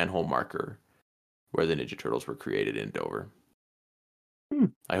a manhole marker where the Ninja Turtles were created in Dover.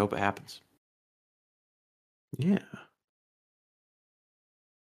 I hope it happens. Yeah.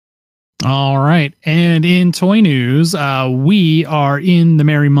 All right. And in toy news, we are in the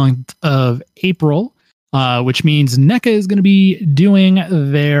merry month of April, which means NECA is going to be doing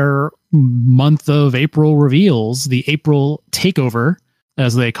their month of April reveals, the April takeover,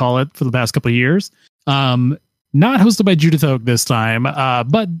 as they call it for the past couple of years. Not hosted by Judith Oak this time,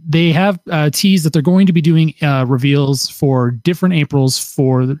 but they have teased that they're going to be doing reveals for different Aprils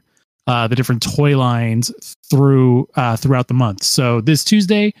for the different toy lines throughout the month. So this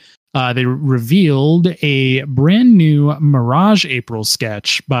Tuesday, they revealed a brand new Mirage April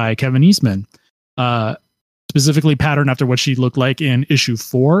sketch by Kevin Eastman, specifically patterned after what she looked like in issue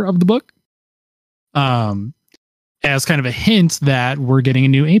 4 of the book, as kind of a hint that we're getting a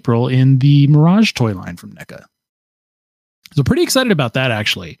new April in the Mirage toy line from NECA. So pretty excited about that,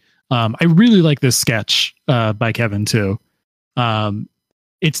 actually. I really like this sketch by Kevin, too.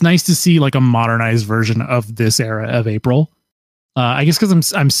 It's nice to see like a modernized version of this era of April. I guess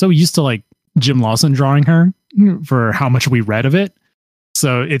because I'm so used to like Jim Lawson drawing her for how much we read of it.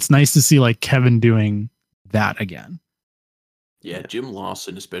 So it's nice to see like Kevin doing that again. Yeah, Jim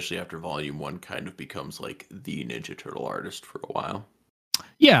Lawson, especially after Volume 1, kind of becomes like the Ninja Turtle artist for a while.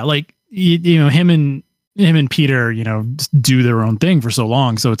 Yeah, like you know, him and Peter, you know, do their own thing for so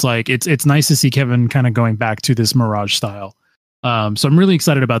long. So it's like it's nice to see Kevin kind of going back to this Mirage style. So I'm really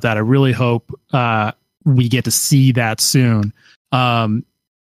excited about that. I really hope we get to see that soon.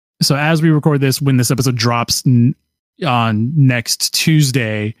 So as we record this, when this episode drops on next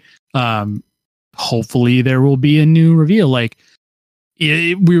Tuesday, hopefully there will be a new reveal. Like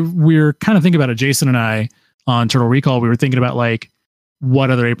we're kind of thinking about it. Jason and I on Turtle Recall, we were thinking about like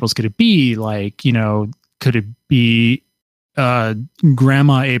what other Aprils could it be? Like, you know, could it be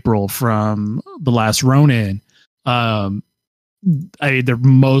Grandma April from The Last Ronin? They're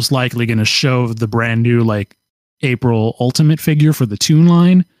most likely going to show the brand new like April Ultimate figure for the Toon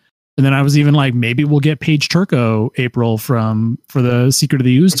line. And then I was even like, maybe we'll get Paige Turco April for the Secret of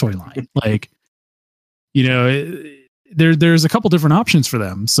the Ooze toy line. Like, you know, there's a couple different options for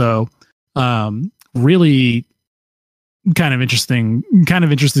them. So really kind of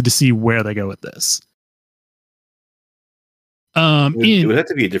interested to see where they go with this. It would have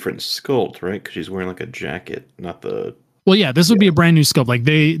to be a different sculpt, right? Because she's wearing like a jacket, not the. Well, yeah, this would be a brand new sculpt. Like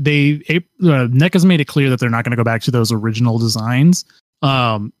NECA's made it clear that they're not going to go back to those original designs.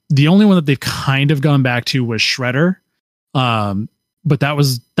 The only one that they've kind of gone back to was Shredder. But that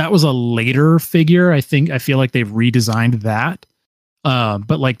was a later figure. I feel like they've redesigned that.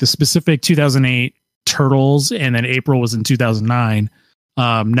 But like the specific 2008 Turtles and then April was in 2009.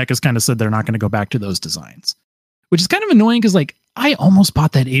 NECA's kind of said they're not going to go back to those designs, which is kind of annoying because like I almost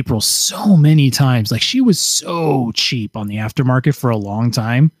bought that April so many times. Like she was so cheap on the aftermarket for a long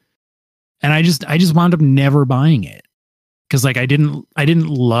time. And I just wound up never buying it. Cause like I didn't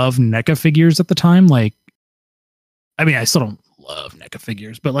love NECA figures at the time. Like, I mean, I still don't love NECA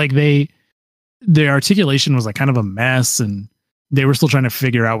figures, but like their articulation was like kind of a mess and they were still trying to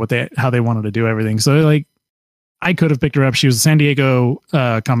figure out how they wanted to do everything. So like I could have picked her up. She was a San Diego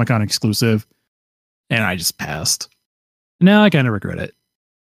Comic-Con exclusive and I just passed. Now I kind of regret it.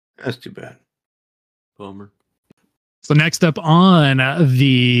 That's too bad. Bummer. So next up on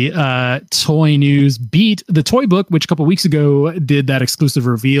the toy news beat, the Toy Book, which a couple weeks ago did that exclusive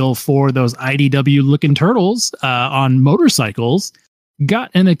reveal for those IDW looking turtles on motorcycles, got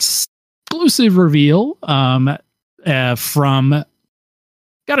an exclusive reveal from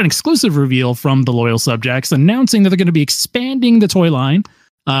the Loyal Subjects announcing that they're going to be expanding the toy line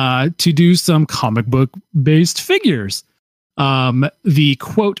to do some comic book based figures. The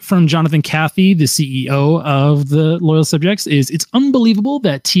quote from Jonathan Cathy, the CEO of the Loyal Subjects, is, "It's unbelievable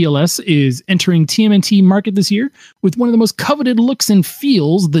that TLS is entering TMNT market this year with one of the most coveted looks and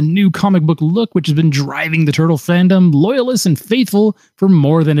feels, the new comic book look, which has been driving the turtle fandom loyalists and faithful for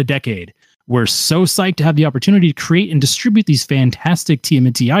more than a decade. We're so psyched to have the opportunity to create and distribute these fantastic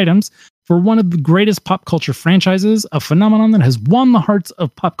TMNT items for one of the greatest pop culture franchises, a phenomenon that has won the hearts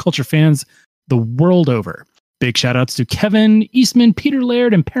of pop culture fans the world over. Big shout outs to Kevin Eastman, Peter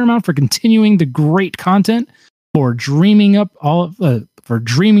Laird, and Paramount for continuing the great content, for dreaming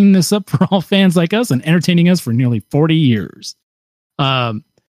this up for all fans like us and entertaining us for nearly 40 years.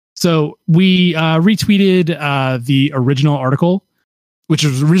 So we retweeted the original article, which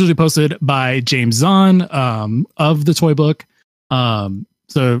was originally posted by James Zahn of the Toy Book.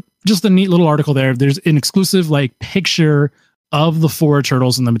 So just a neat little article there. There's an exclusive like picture of the four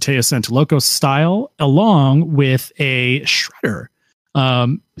turtles in the Mateo Santaluco style, along with a Shredder,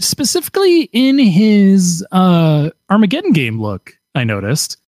 specifically in his Armageddon game look, I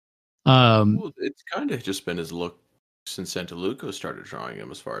noticed. Well, it's kind of just been his look since Santaluco started drawing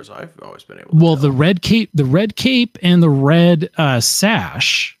him, as far as I've always been able to tell. The red cape and the red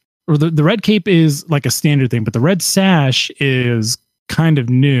sash, or the red cape is like a standard thing, but the red sash is kind of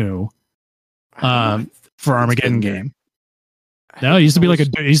new for Armageddon game. No, it used to be like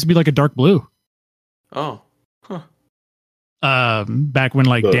a dark blue. Oh, huh. Back when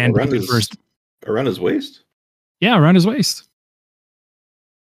like Dan first around his waist. Yeah, around his waist.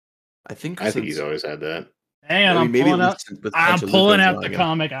 I think he's always had that. Hang on, I'm pulling out the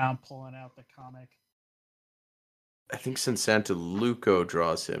comic. I think since Santaluco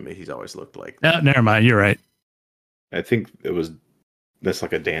draws him, he's always looked like that. No, never mind. You're right. I think that's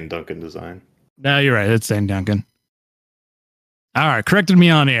like a Dan Duncan design. No, you're right. It's Dan Duncan. All right, corrected me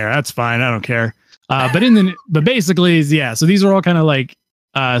on air. That's fine. I don't care. But basically, yeah. So these are all kind of like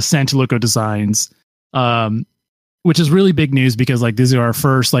Santaluco designs, which is really big news because like these are our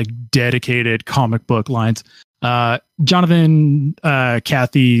first like dedicated comic book lines. Jonathan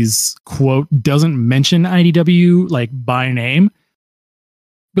Cathy's quote doesn't mention IDW like by name,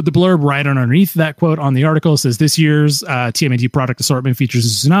 but the blurb right underneath that quote on the article says this year's TMNT product assortment features a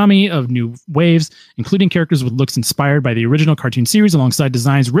tsunami of new waves, including characters with looks inspired by the original cartoon series alongside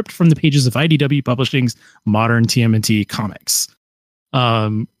designs ripped from the pages of IDW Publishing's modern TMNT comics.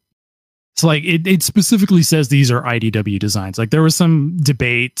 So like it specifically says these are IDW designs. Like there was some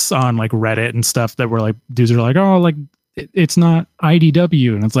debates on like Reddit and stuff that were like, dudes are like, oh, like it's not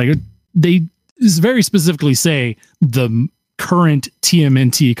IDW. And it's like, they very specifically say the current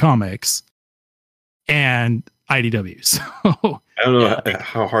TMNT comics and IDW. So I don't know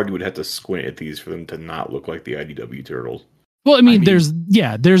how hard you would have to squint at these for them to not look like the IDW turtles. Well, I mean, there's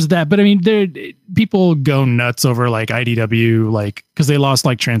that, but I mean, people go nuts over like IDW, like because they lost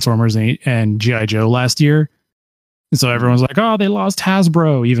like Transformers and GI Joe last year, and so everyone's like, oh, they lost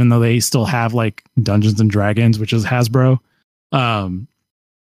Hasbro, even though they still have like Dungeons and Dragons, which is Hasbro.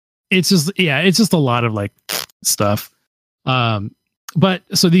 It's just a lot of like stuff. But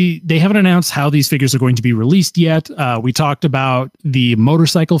so they haven't announced how these figures are going to be released yet. We talked about the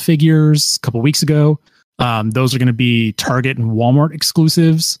motorcycle figures a couple weeks ago. Those are going to be Target and Walmart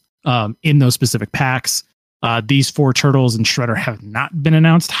exclusives in those specific packs. These 4 turtles and Shredder have not been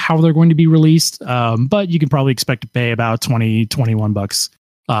announced how they're going to be released, but you can probably expect to pay about $21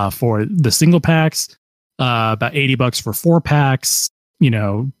 for the single packs, about $80 for 4 packs. You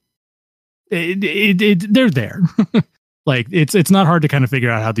know, they're there. Like it's not hard to kind of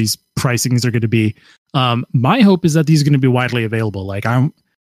figure out how these pricings are going to be. My hope is that these are going to be widely available. Like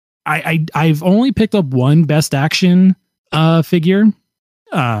I've only picked up one Best Action figure,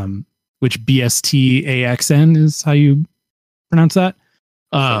 which BSTAXN is how you pronounce that.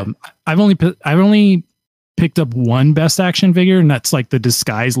 I've only picked up one Best Action figure, and that's like the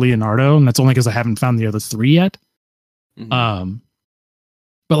Disguise Leonardo, and that's only because I haven't found the other 3 yet. Mm-hmm.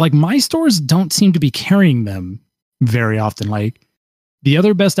 But like my stores don't seem to be carrying them very often. Like the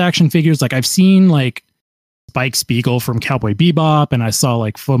other Best Action figures, like I've seen like Spike Spiegel from Cowboy Bebop, and I saw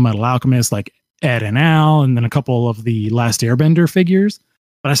like Full Metal Alchemist, like Ed and Al, and then a couple of the Last Airbender figures.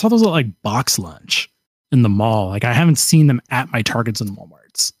 But I saw those at like Box Lunch in the mall. Like I haven't seen them at my Targets and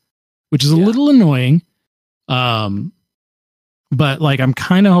Walmarts, which is a little annoying. But like I'm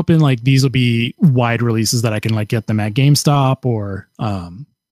kind of hoping like these will be wide releases that I can like get them at GameStop or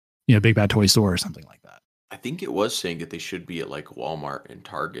Big Bad Toy Store or something like that. I think it was saying that they should be at like Walmart and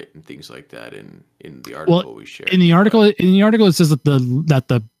Target and things like that in the article we shared. In the article it says that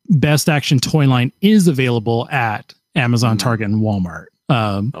the Best Action toy line is available at Amazon, Target, and Walmart.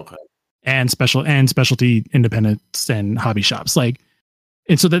 Okay. And specialty independents and hobby shops. Like,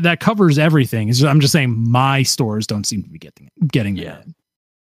 and so that covers everything. I'm just saying my stores don't seem to be getting them in.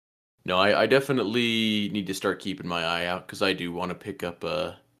 No, I definitely need to start keeping my eye out because I do want to pick up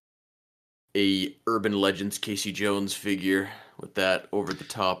a Urban Legends Casey Jones figure with that over the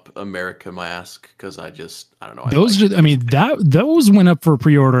top America mask because I don't know. Those went up for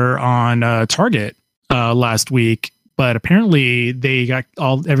pre-order on Target last week, but apparently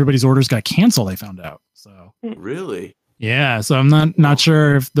everybody's orders got canceled. I found out. So really, yeah. So I'm not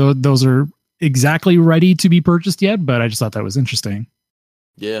sure if those are exactly ready to be purchased yet, but I just thought that was interesting.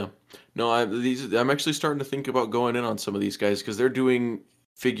 Yeah. No, I'm actually starting to think about going in on some of these guys because they're doing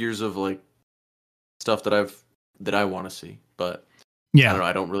figures of like stuff that I want to see, but I don't know.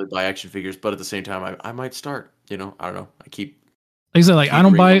 I don't really buy action figures, but at the same time, I might start. I don't know. I keep like I said, like I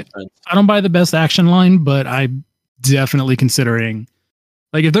don't buy the Best Action line, but I'm definitely considering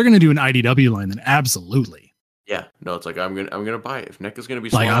like if they're going to do an IDW line, then absolutely. Yeah, no, it's like I'm gonna buy it if NECA's going to be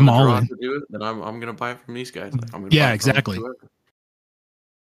small like I'm all in to do it. Then I'm going to buy it from these guys. Like, I'm gonna buy exactly.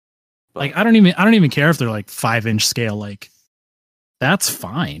 Like I don't even care if they're like 5-inch scale. Like that's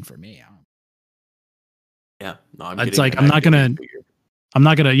fine for me. Yeah, no, I'm like I'm not gonna,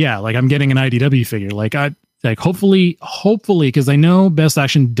 like I'm getting an IDW figure. Hopefully, because I know Best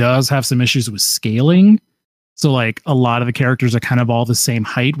Action does have some issues with scaling. So like a lot of the characters are kind of all the same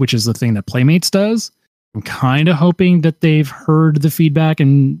height, which is the thing that Playmates does. I'm kind of hoping that they've heard the feedback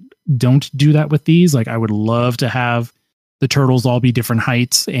and don't do that with these. Like I would love to have the turtles all be different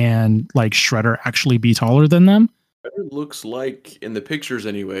heights and like Shredder actually be taller than them. It looks like in the pictures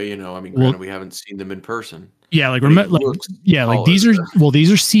anyway, granted we haven't seen them in person. Yeah, like these are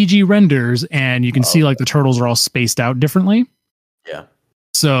CG renders and you can see like the turtles are all spaced out differently. Yeah.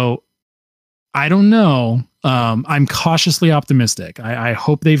 So I don't know. I'm cautiously optimistic. I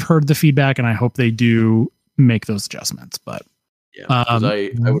hope they've heard the feedback and I hope they do make those adjustments. But yeah, I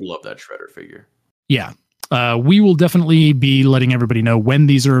would love that Shredder figure. Yeah. We will definitely be letting everybody know when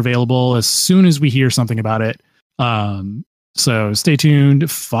these are available as soon as we hear something about it. So stay tuned,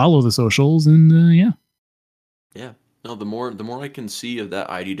 follow the socials, and yeah. No, the more I can see of that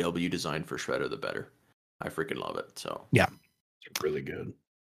IDW design for Shredder, the better. I freaking love it. So yeah, it's really good.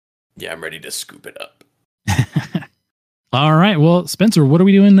 Yeah, I'm ready to scoop it up. All right, well, Spencer, what are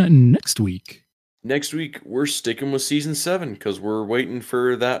we doing next week? Next week we're sticking with season 7 because we're waiting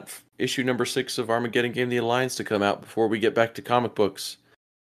for that issue number 6 of Armageddon Game: The Alliance to come out before we get back to comic books.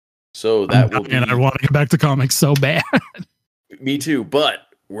 So that will be. And I want to get back to comics so bad. Me too, but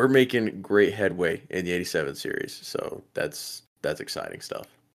we're making great headway in the 87 series, so that's exciting stuff.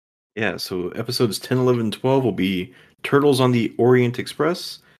 Yeah, so episodes 10, 11, 12 will be Turtles on the Orient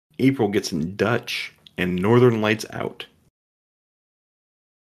Express, April Gets in Dutch, and Northern Lights Out.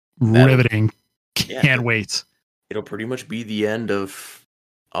 Riveting. Yeah. Can't wait. It'll pretty much be the end of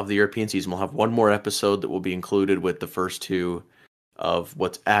the European season. We'll have one more episode that will be included with the first two of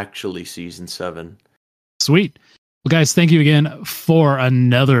what's actually season 7. Sweet. Well, guys, thank you again for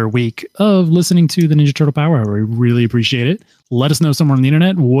another week of listening to the Ninja Turtle Power Hour. We really appreciate it. Let us know somewhere on the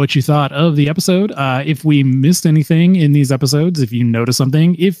internet what you thought of the episode. If we missed anything in these episodes, if you noticed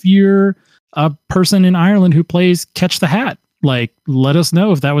something, if you're a person in Ireland who plays Catch the Hat, like, let us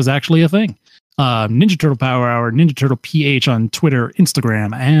know if that was actually a thing. Ninja Turtle Power Hour, Ninja Turtle PH on Twitter,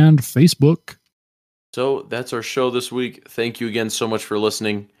 Instagram, and Facebook. So that's our show this week. Thank you again so much for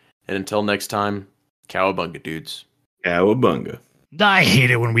listening. And until next time, cowabunga, dudes. Cowabunga. I hate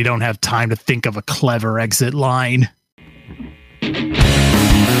it when we don't have time to think of a clever exit line.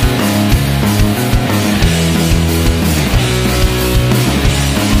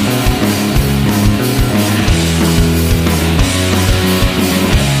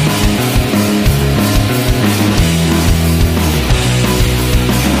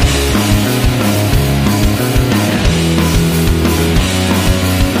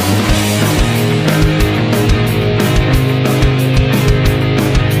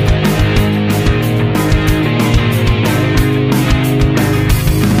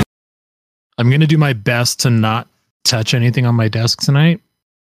 I'm going to do my best to not touch anything on my desk tonight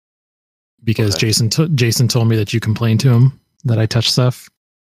because Okay. Jason told me that you complained to him that I touch stuff.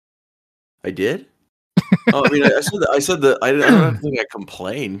 I did? Oh, I mean, I said that. I don't think I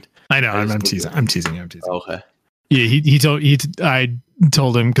complained. I know. I I'm just- teasing. I'm teasing. Okay. Yeah, I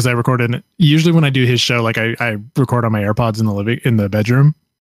told him because I recorded it. Usually when I do his show, like I record on my AirPods in the bedroom.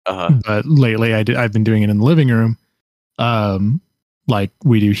 Uh-huh. But lately I've been doing it in the living room, like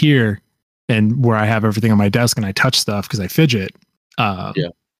we do here, and where I have everything on my desk and I touch stuff because I fidget. Yeah.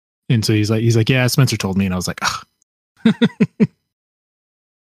 And so he's like, yeah, Spencer told me, and I was like, ugh.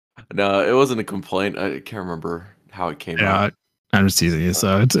 No, it wasn't a complaint. I can't remember how it came Yeah, out. I'm just teasing you,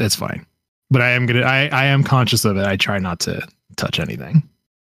 so it's fine. But I am conscious of it. I try not to touch anything.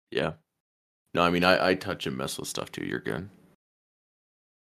 Yeah. No, I mean, I touch and mess with stuff too. You're good.